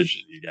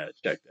television, you gotta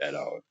check that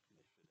out.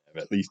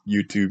 Have at least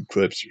YouTube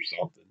clips or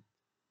something.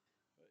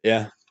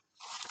 Yeah.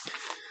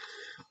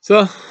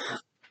 So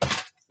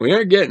we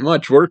aren't getting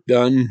much work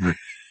done.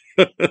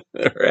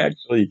 We're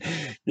actually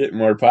getting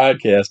more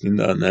podcasting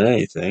done than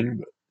anything.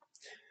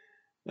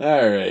 But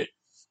all right.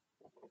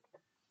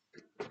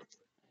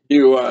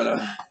 You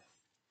wanna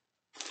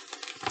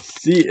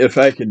see if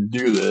I can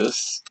do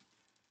this?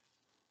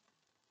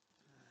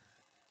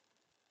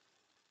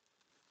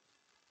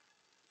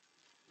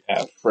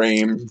 Yeah,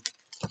 frame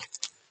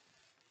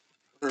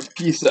or a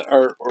piece of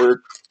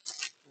artwork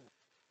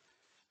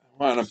I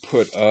want to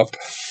put up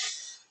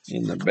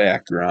in the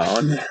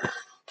background.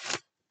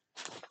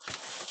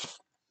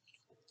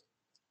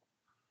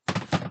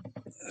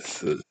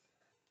 This is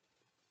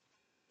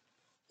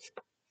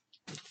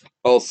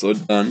also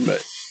done by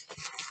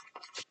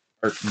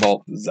Art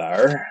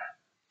Baltazar.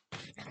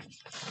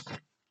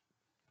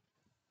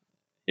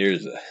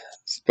 Here's a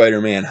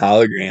Spider-Man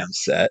hologram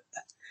set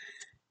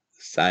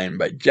signed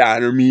by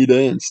John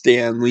Romita and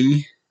Stan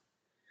Lee.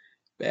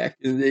 Back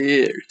in the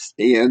day, there's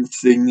Stan's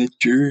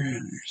signature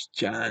and there's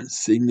John's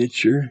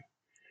signature.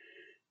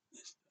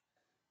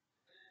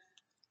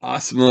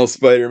 Awesome little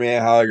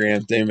Spider-Man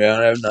hologram thing, but I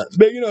don't have nothing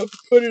big enough to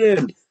put it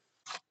in.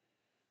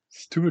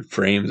 Stupid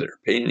frames are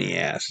a pain in the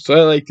ass. So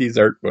I like these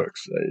art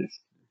books. I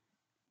just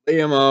lay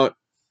them out.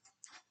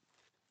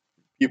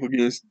 People can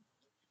just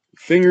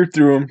finger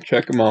through them,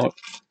 check them out.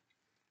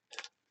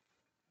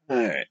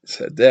 Alright,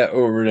 set that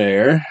over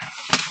there.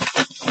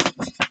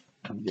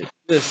 Get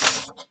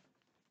this.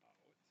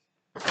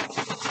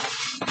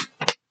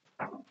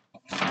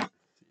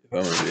 If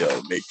I'm going to be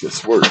able to make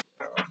this work.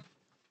 I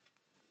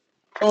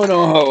don't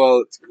know how well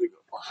it's going to go.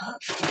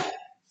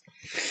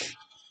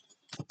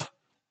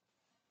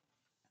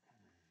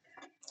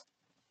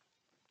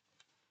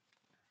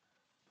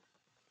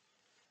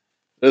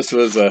 This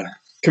was a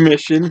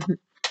commission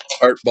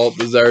Art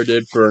Baltazar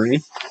did for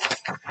me.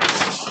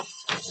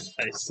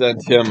 I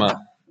sent him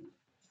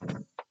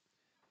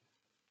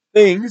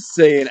things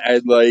saying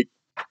I'd like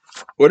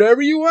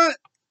whatever you want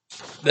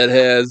that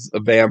has a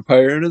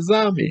vampire and a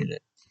zombie in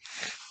it.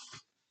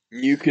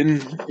 You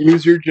can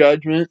use your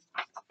judgment,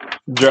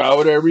 draw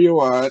whatever you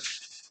want,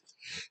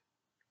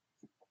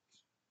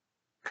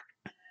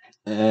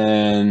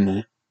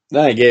 and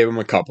then I gave him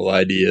a couple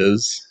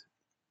ideas.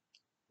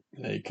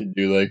 They could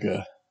do like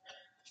a.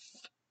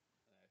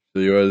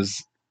 It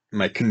was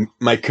my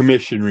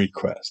commission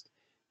request.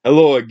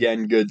 Hello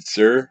again, good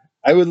sir.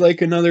 I would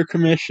like another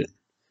commission.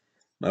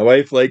 My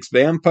wife likes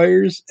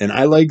vampires, and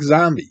I like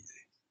zombies.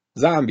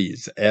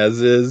 Zombies,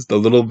 as is the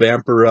little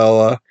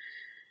Vampirella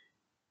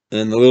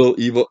and the little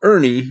evil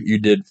Ernie you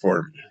did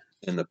for me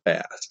in the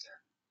past.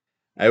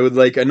 I would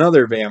like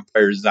another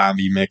vampire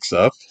zombie mix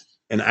up,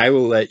 and I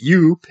will let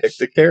you pick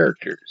the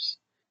characters.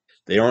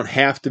 They don't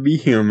have to be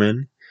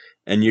human,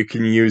 and you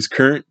can use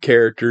current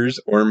characters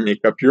or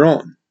make up your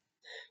own.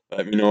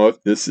 Let me know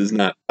if this is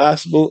not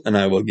possible, and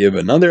I will give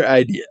another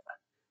idea.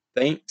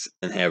 Thanks,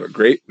 and have a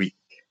great week.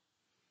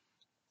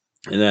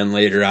 And then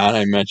later on,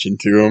 I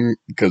mentioned to him,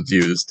 because he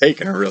was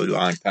taking a really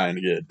long time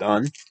to get it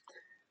done,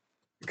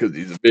 because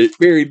he's a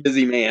very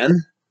busy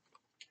man.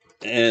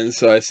 And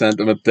so I sent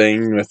him a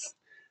thing with,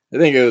 I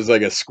think it was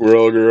like a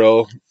Squirrel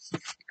Girl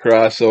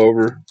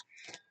crossover,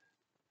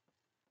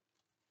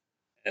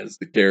 as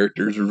the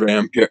characters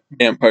were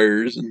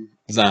vampires and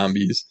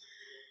zombies.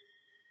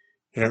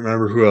 I can't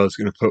remember who I was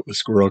going to put with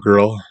Squirrel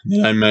Girl.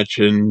 Then I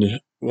mentioned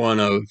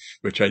one of,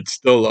 which I'd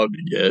still love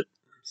to get,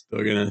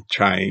 still going to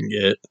try and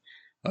get,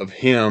 of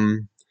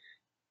him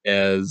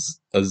as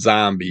a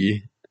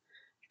zombie,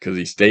 because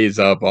he stays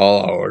up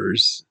all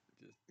hours.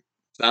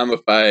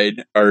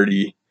 Zombified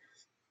Artie,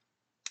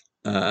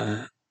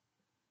 uh,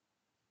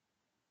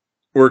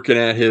 working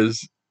at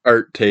his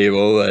art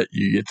table that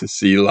you get to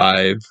see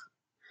live,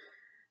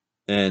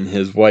 and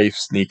his wife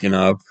sneaking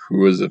up,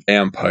 who was a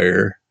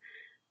vampire,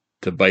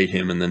 to bite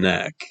him in the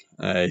neck.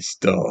 I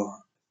still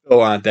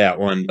want that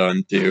one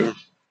done too.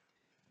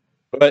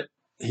 But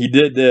he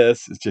did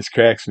this. It just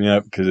cracks me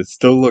up because it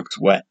still looks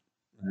wet.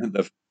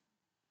 The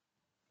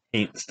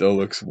paint still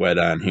looks wet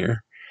on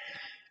here.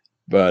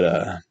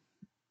 But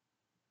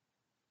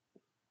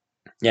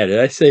yeah, did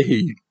I say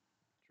he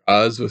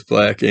draws with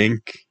black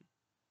ink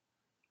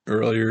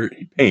earlier?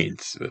 He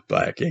paints with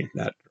black ink,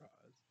 not draws.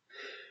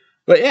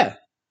 But yeah,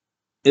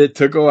 it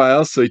took a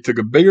while, so he took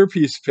a bigger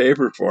piece of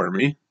paper for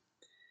me,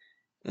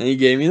 and he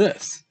gave me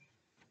this,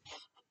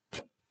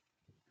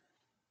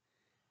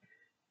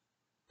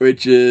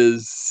 which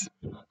is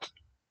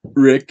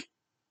Rick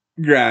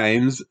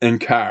Grimes and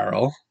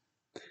Carl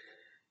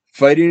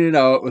fighting it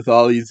out with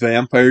all these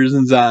vampires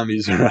and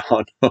zombies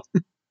around them.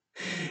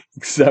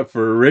 Except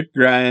for Rick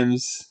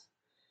Grimes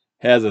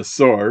has a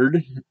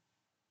sword,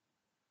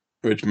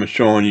 which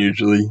Michonne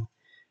usually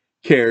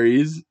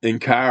carries, and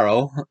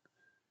Coral,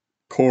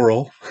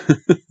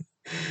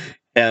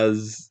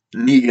 has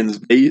Negan's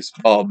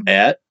baseball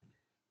bat.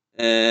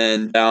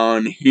 And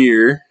down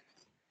here,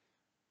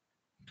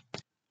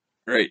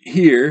 right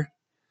here,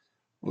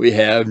 we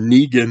have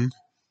Negan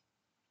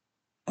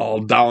all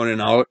down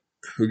and out,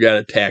 who got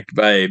attacked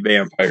by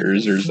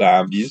vampires or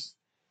zombies.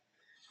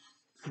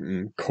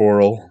 And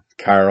Carl,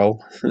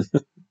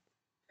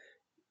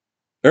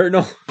 or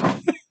no.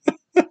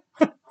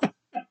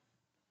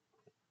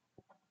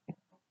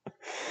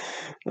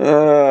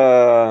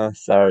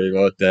 Sorry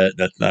about that.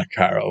 That's not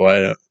Carl.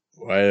 Why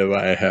do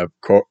I have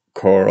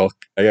Coral?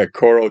 I got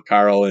Coral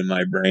Carl in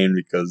my brain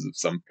because of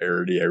some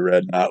parody I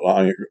read not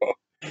long ago.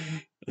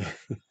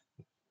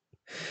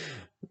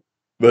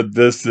 But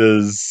this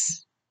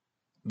is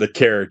the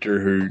character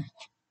who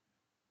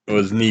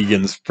was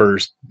Negan's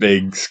first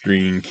big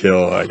screen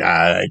kill. Like,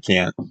 I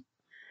can't.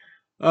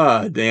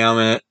 Ah, damn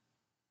it.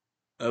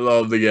 I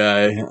love the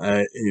guy.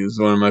 He was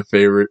one of my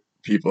favorite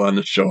people on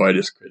the show. I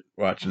just quit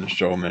watching the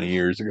show many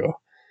years ago.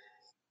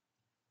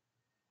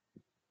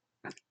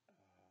 My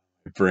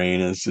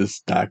brain is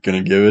just not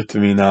going to give it to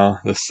me now.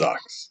 This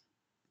sucks.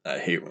 I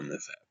hate when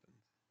this happens.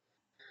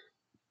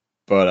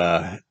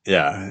 But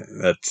yeah,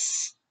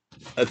 that's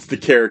the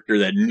character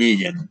that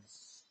Negan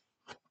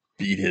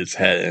beat his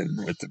head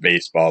in with the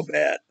baseball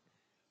bat.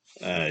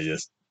 I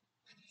just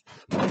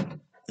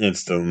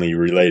instantly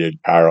related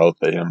Carl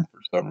to him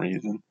for some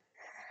reason.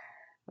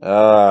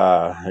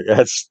 I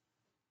got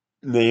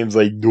names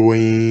like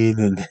Dwayne,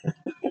 and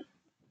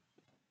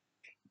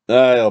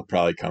it'll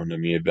probably come to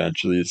me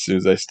eventually as soon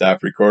as I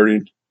stop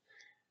recording.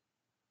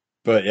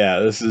 But yeah,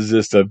 this is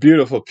just a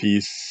beautiful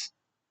piece.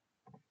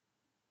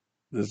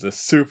 This is a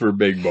super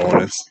big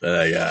bonus that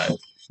I got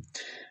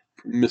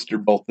from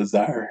Mr.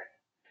 Balthazar.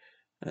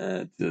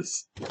 I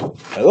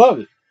love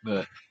it.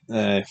 But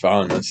I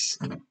found this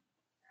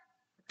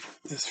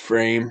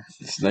frame,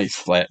 this nice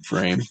flat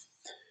frame,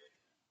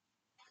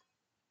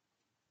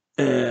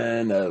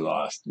 and I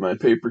lost my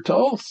paper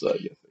towel, so I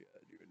guess I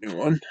gotta do a new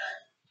one.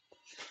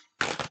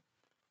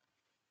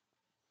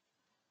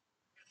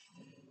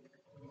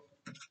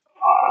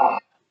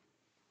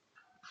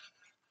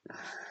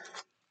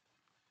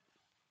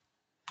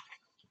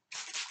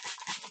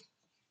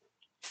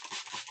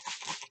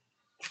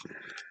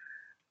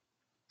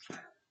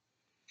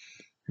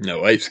 My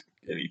wife's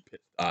getting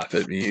pissed off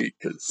at me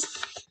because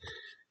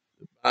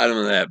the bottom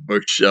of that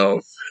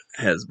bookshelf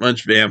has a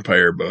bunch of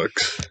vampire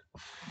books.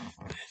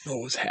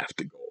 Those have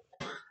to go.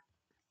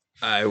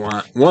 I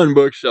want one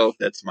bookshelf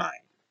that's mine.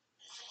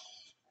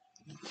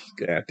 She's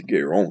gonna have to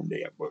get her own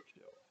damn bookshelf.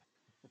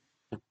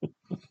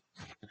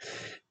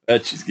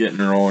 Bet she's getting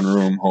her own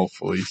room,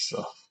 hopefully,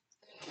 so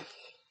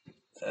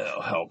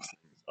that'll help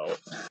things out.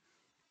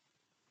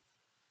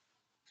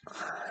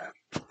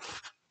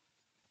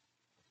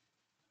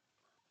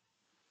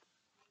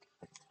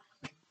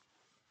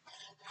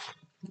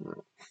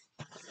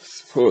 I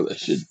suppose I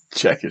should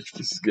check if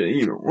this is gonna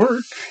even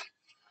work.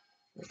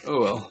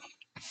 Oh well.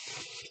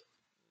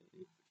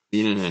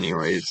 Cleaning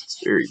anyways,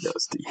 it's very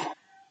dusty.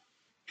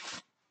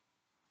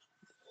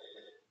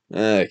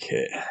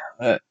 Okay,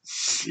 let's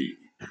see.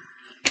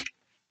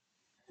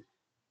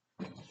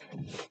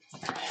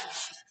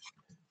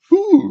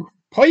 Ooh,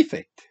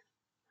 perfect.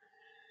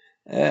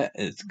 That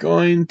is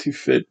going to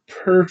fit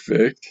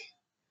perfect.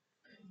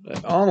 I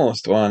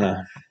almost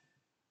wanna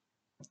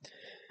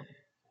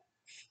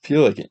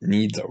feel like it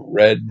needs a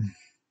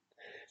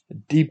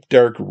deep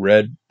dark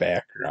red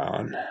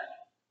background.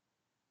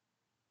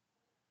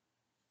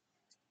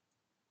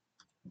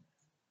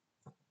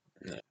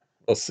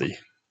 We'll see.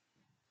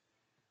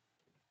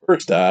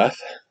 First off,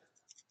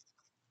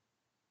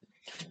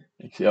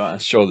 actually, I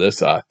want to show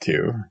this off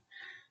too.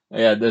 I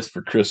got this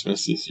for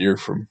Christmas this year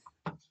from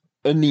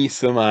a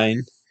niece of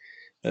mine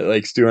that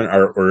likes doing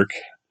artwork.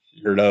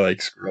 She heard I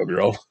like Squirrel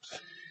Girl.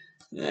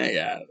 I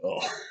got a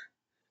little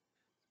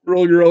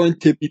Squirrel Girl and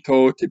Tippy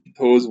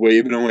Toes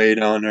waving away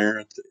down there.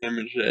 It's an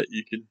image that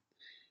you can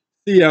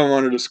see on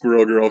one of the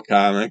Squirrel Girl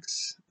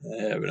comics.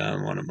 I have it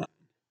on one of mine.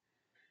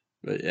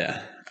 But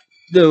yeah,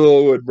 did a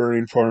little wood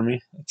burning for me.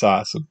 It's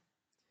awesome.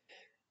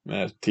 I'm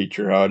gonna have to teach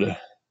her how to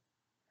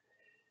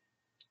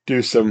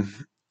do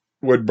some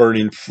wood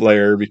burning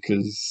flair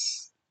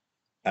because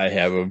I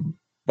have a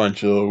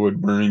bunch of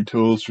wood burning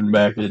tools from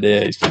back in the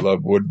day. I used to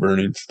love wood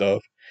burning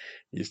stuff.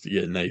 I used to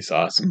get nice,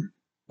 awesome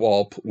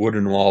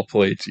wooden wall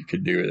plates you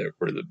could do that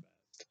were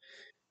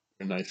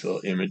a nice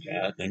little image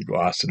at, and then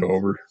gloss it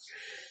over.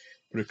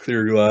 Put a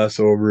clear glass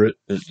over it,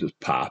 and it just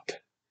popped.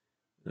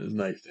 It was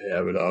nice to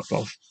have it up.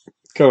 I'll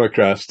come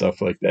across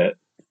stuff like that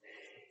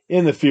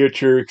in the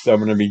future because I'm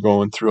going to be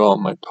going through all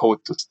my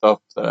totes of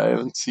stuff that I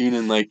haven't seen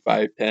in like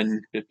 5,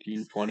 10,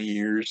 15, 20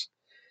 years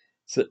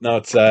sitting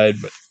outside.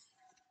 But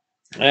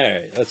all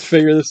right, let's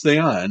figure this thing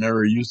out. I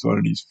never used one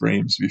of these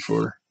frames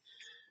before.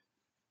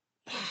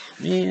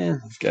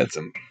 Man, it's got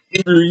some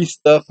glittery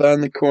stuff on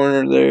the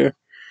corner there.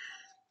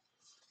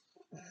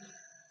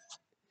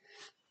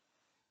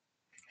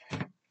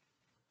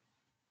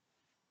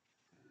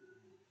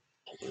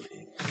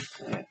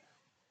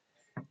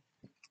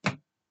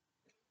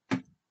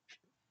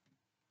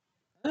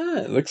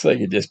 It looks like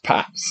it just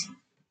pops.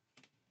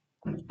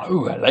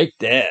 Oh, I like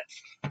that.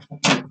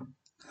 The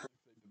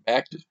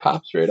back just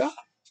pops right off.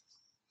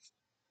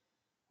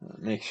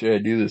 Make sure I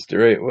do this the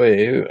right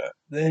way. Ooh,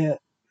 that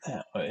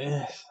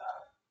way.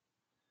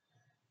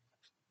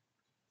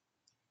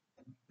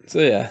 So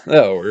yeah,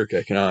 that'll work.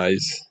 I can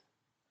always.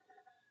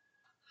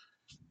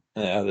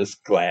 Yeah, this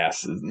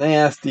glass is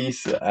nasty,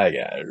 so I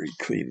gotta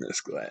re-clean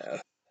this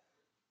glass.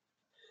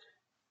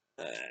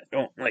 I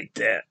don't like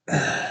that.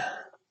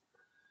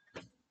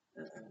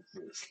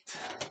 Just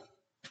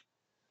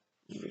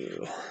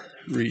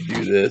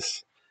redo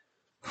this.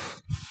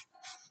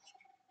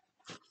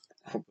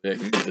 Hopefully I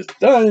can get this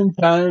done in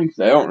time because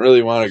I don't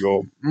really want to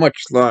go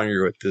much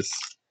longer with this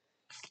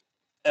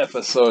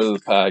episode of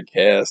the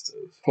podcast. I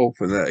was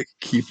hoping that I could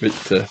keep it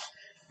to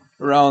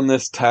around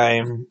this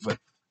time, but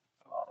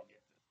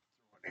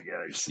I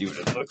gotta see what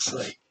it looks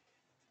like.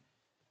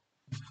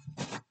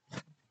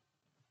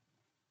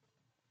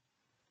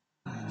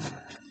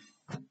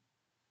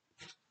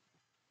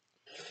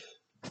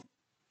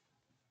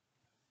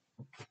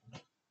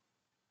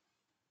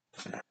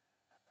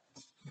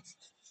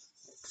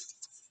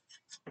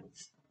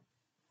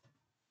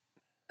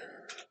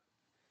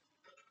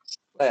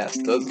 Glass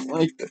doesn't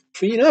like to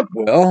clean up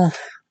well.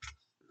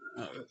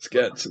 Oh, it's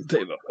got some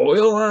type of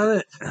oil on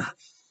it.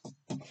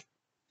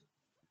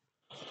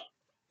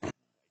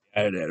 I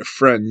had a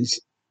friend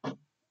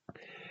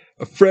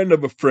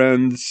of a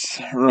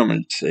friend's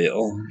rummage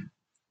sale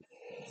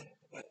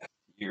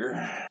here.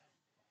 A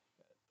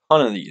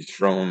ton of these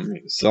from him.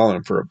 He was selling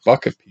them for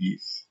 $1 a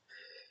piece.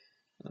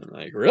 I'm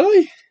like,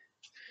 really?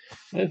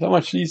 That's how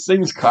much these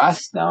things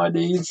cost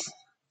nowadays?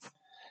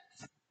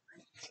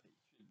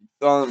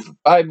 Selling them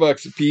for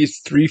 $5 a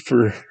piece, 3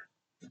 for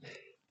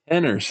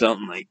 10 or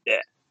something like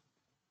that.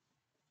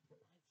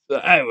 So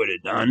I would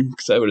have done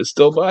because I would have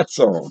still bought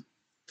some.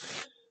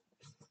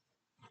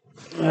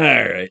 All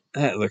right,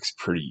 that looks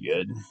pretty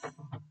good.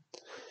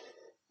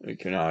 We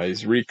can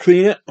always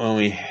re-clean it when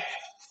we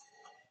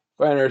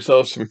find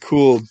ourselves some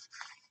cool,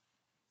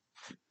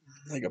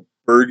 like a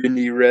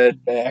burgundy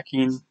red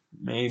backing,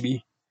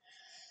 maybe.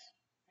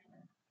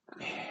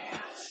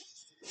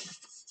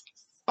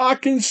 I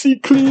can see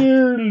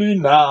clearly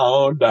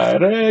now,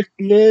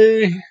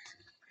 directly.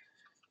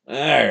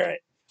 Alright.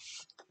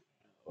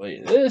 Look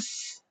at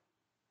this.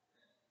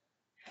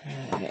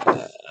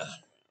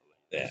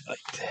 That like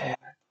that.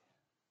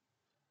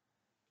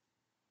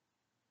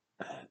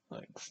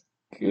 Looks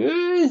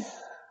good.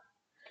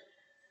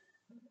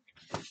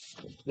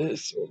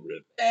 This over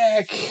the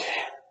back.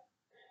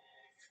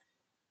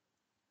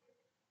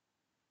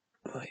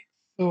 Like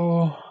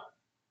so.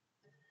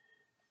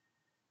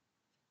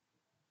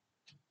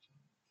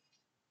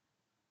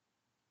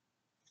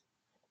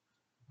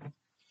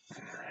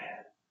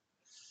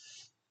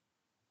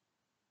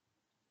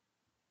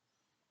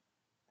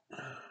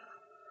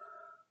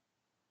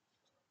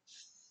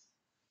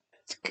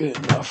 It's good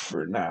enough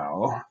for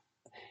now.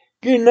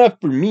 Good enough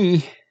for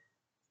me.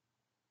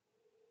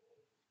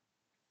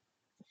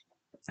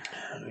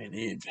 I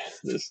need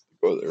this to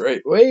go the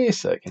right way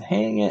so I can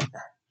hang it.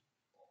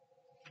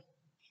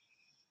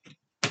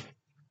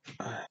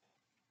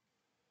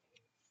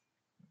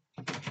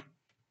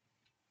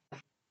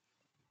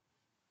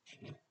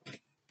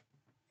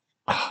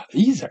 Oh,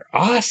 these are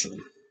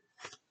awesome.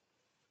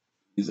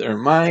 These are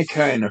my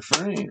kind of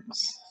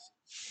frames.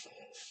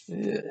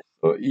 Yeah,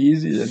 so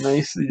easy to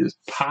nicely just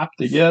pop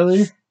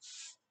together.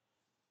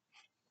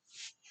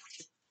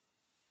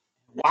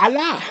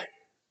 Voila!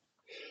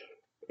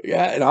 We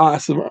got an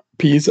awesome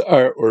piece of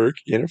artwork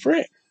in a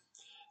frame.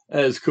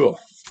 That is cool.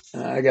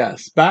 I got a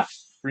spot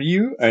for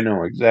you. I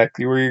know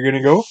exactly where you're going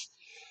to go,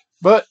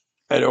 but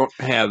I don't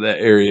have that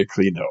area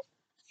cleaned up.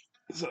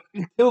 So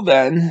until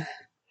then,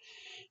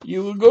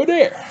 you will go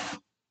there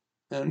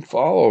and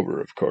fall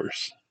over, of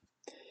course.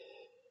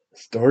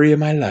 Story of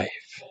my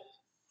life.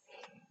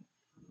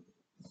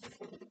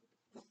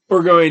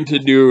 We're going to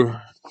do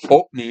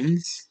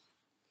openings,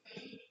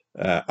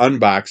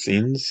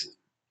 unboxings.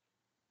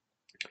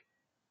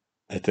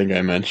 I think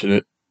I mentioned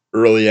it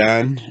early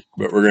on,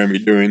 but we're going to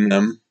be doing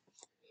them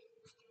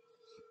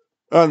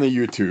on the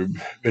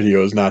YouTube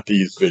videos, not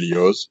these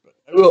videos.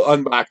 I will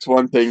unbox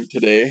one thing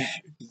today.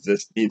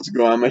 This needs to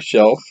go on my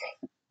shelf.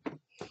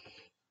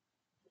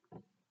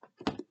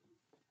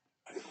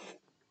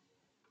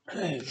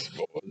 I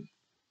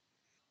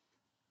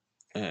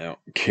don't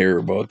care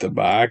about the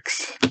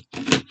box.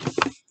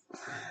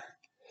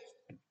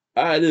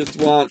 I just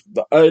want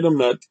the item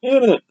that's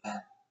in it.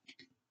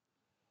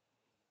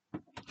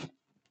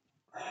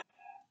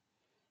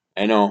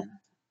 I know.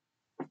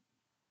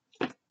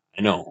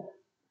 I know.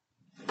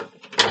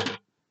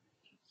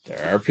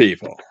 There are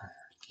people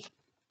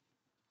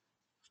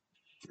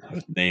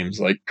with names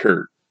like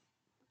Kurt.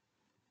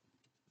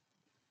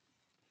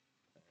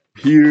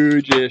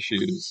 Huge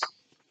issues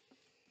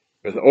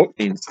with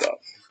opening stuff.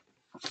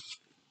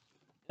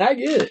 I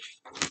get it.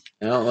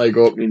 I don't like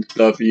opening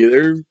stuff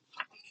either.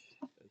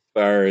 As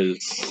far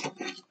as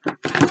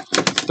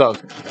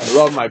stuff, I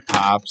love my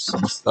pops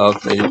and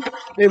stuff.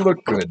 They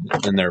look good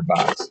in their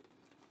box.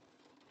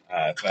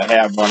 If I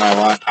have one I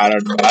want out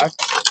of the box,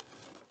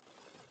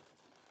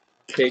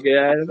 take it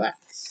out of the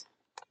box.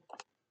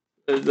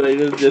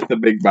 It's just a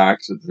big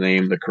box with the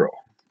name The Crow.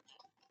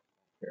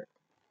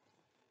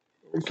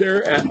 Don't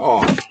care at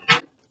all.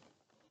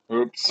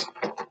 Oops.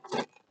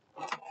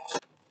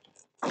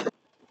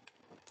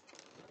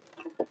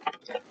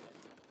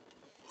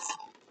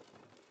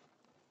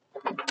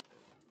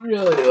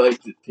 Really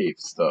like to tape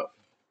stuff.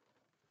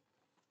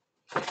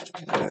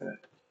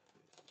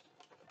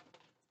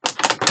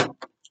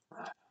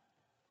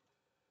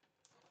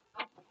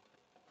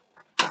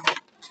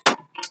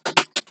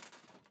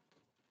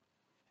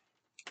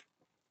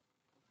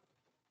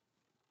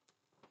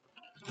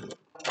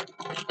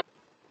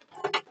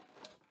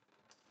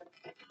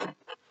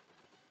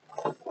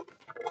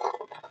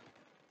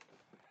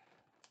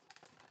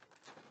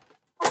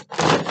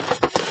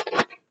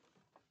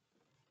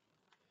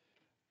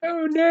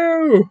 Oh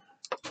no!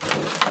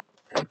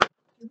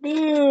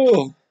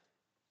 Bill!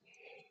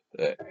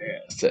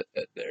 Set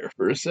that there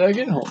for a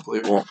second. Hopefully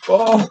it won't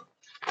fall.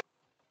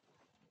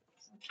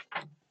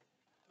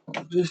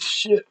 This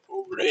shit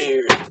over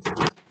there.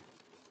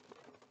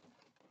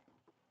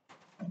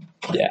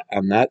 Yeah,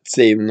 I'm not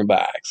saving the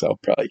box. I'll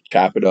probably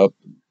chop it up.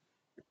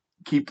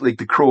 Keep like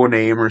the Crow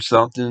name or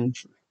something.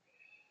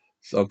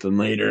 Something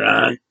later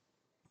on.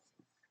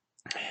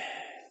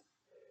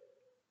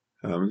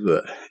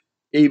 The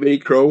A-Bay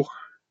Crow.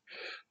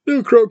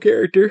 Little Crow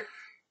character.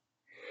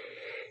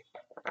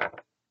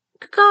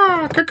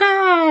 Caw, caw,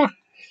 caw.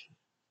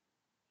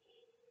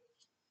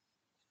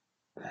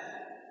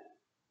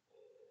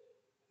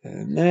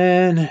 And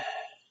then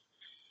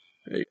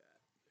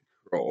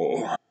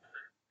Crow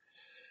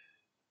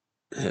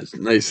has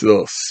a nice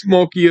little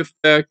smoky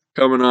effect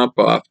coming up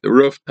off the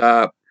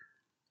rooftop.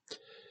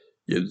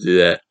 Gives you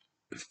that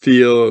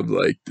feel of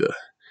like the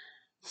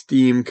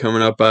steam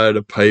coming up out of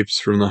the pipes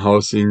from the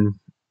housing,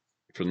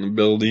 from the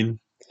building.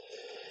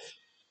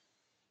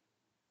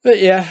 But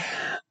yeah,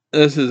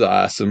 this is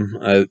awesome.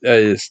 I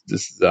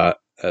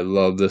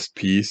love this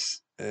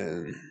piece,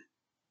 and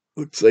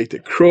looks like the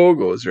crow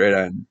goes right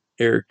on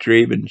Eric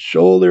Draven's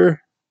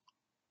shoulder.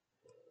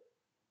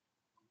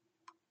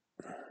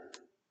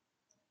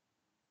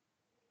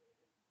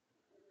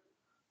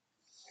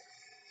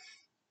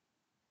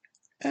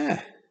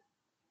 Ah,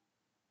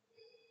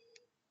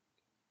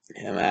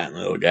 come on,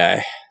 little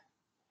guy.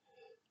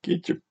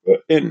 Get your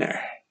foot in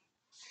there.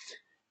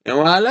 And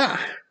voila!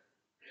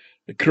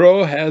 The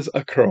crow has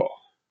a crow.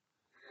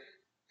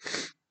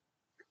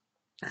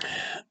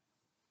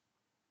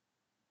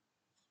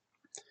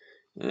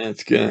 And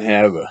it's going to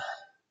have a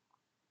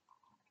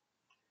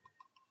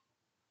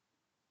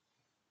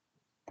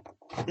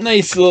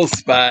nice little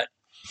spot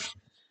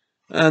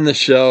on the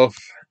shelf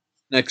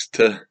next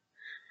to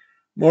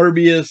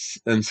Morbius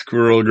and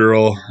Squirrel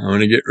Girl. I'm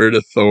going to get rid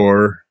of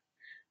Thor.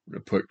 I'm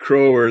going to put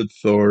Crow where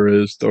Thor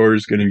is.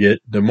 Thor's going to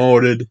get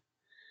demoted.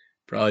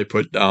 Probably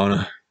put down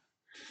a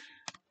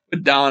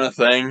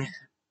thing.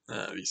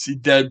 You see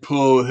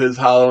Deadpool with his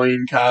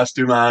Halloween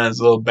costume on, his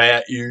little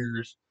bat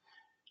ears.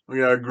 We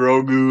got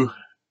Grogu,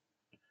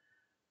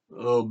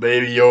 little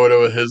baby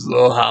Yoda with his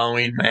little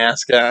Halloween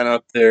mask on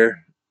up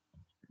there.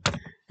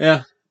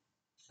 Yeah,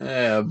 I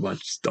have a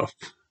bunch of stuff.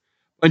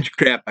 Bunch of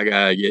crap I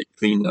gotta get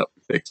cleaned up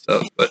and fixed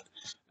up, but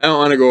I don't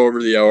want to go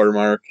over the hour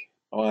mark.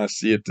 I want to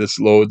see if this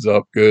loads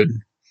up good.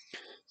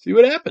 See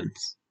what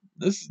happens.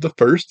 This is the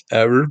first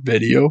ever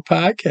video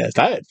podcast.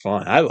 I had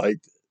fun. I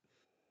liked it.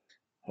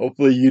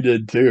 Hopefully you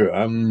did too.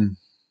 I'm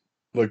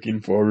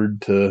looking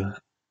forward to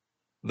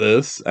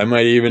this. I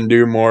might even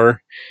do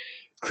more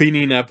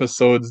cleaning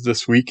episodes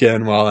this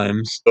weekend while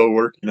I'm still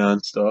working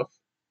on stuff.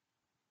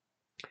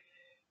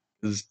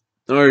 Because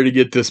in order to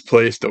get this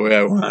place the way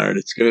I want it,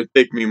 it's going to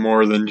take me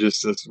more than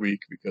just this week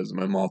because of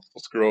my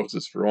multiple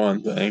sclerosis, for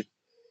one thing.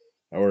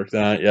 I worked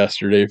on it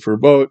yesterday for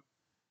about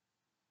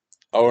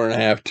hour and a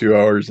half, 2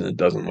 hours, and it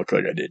doesn't look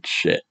like I did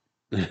shit.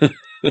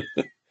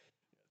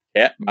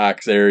 Cat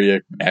box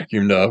area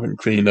vacuumed up and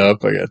cleaned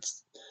up. I got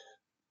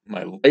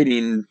my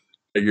lighting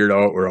figured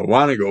out where I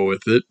want to go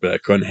with it, but I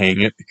couldn't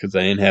hang it because I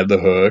didn't have the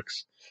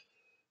hooks.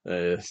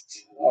 Just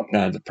all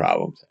kinds of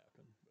problems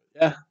happen.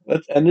 Yeah,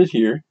 let's end it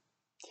here.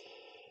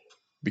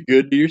 Be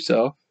good to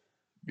yourself.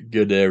 Be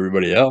good to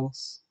everybody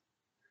else.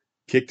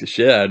 Kick the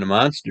shit out of the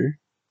monster.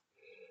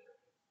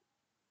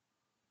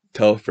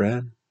 Tell a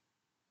friend.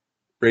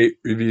 Rate,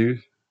 review,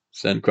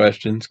 send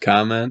questions,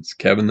 comments.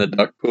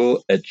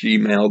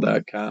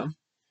 KevinTheDuckpool@gmail.com.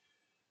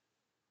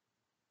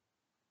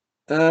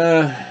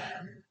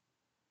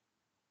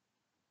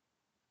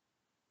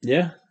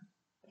 Yeah,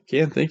 I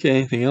can't think of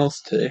anything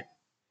else today.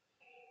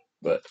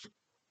 But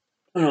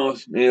I don't know,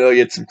 maybe I'll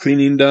get some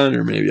cleaning done,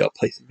 or maybe I'll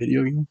play some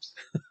video games.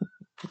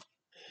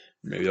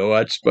 Maybe I'll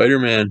watch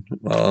Spider-Man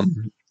while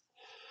I'm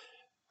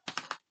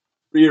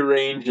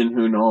rearranging.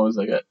 Who knows?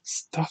 I got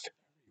stuff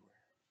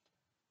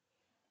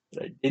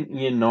that I didn't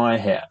even know I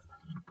had.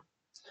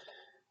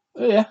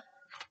 But yeah,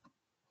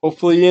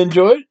 hopefully you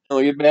enjoyed.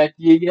 I'll get back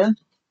to you again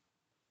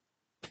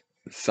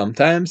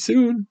sometime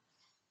soon.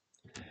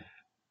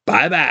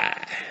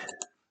 Bye-bye.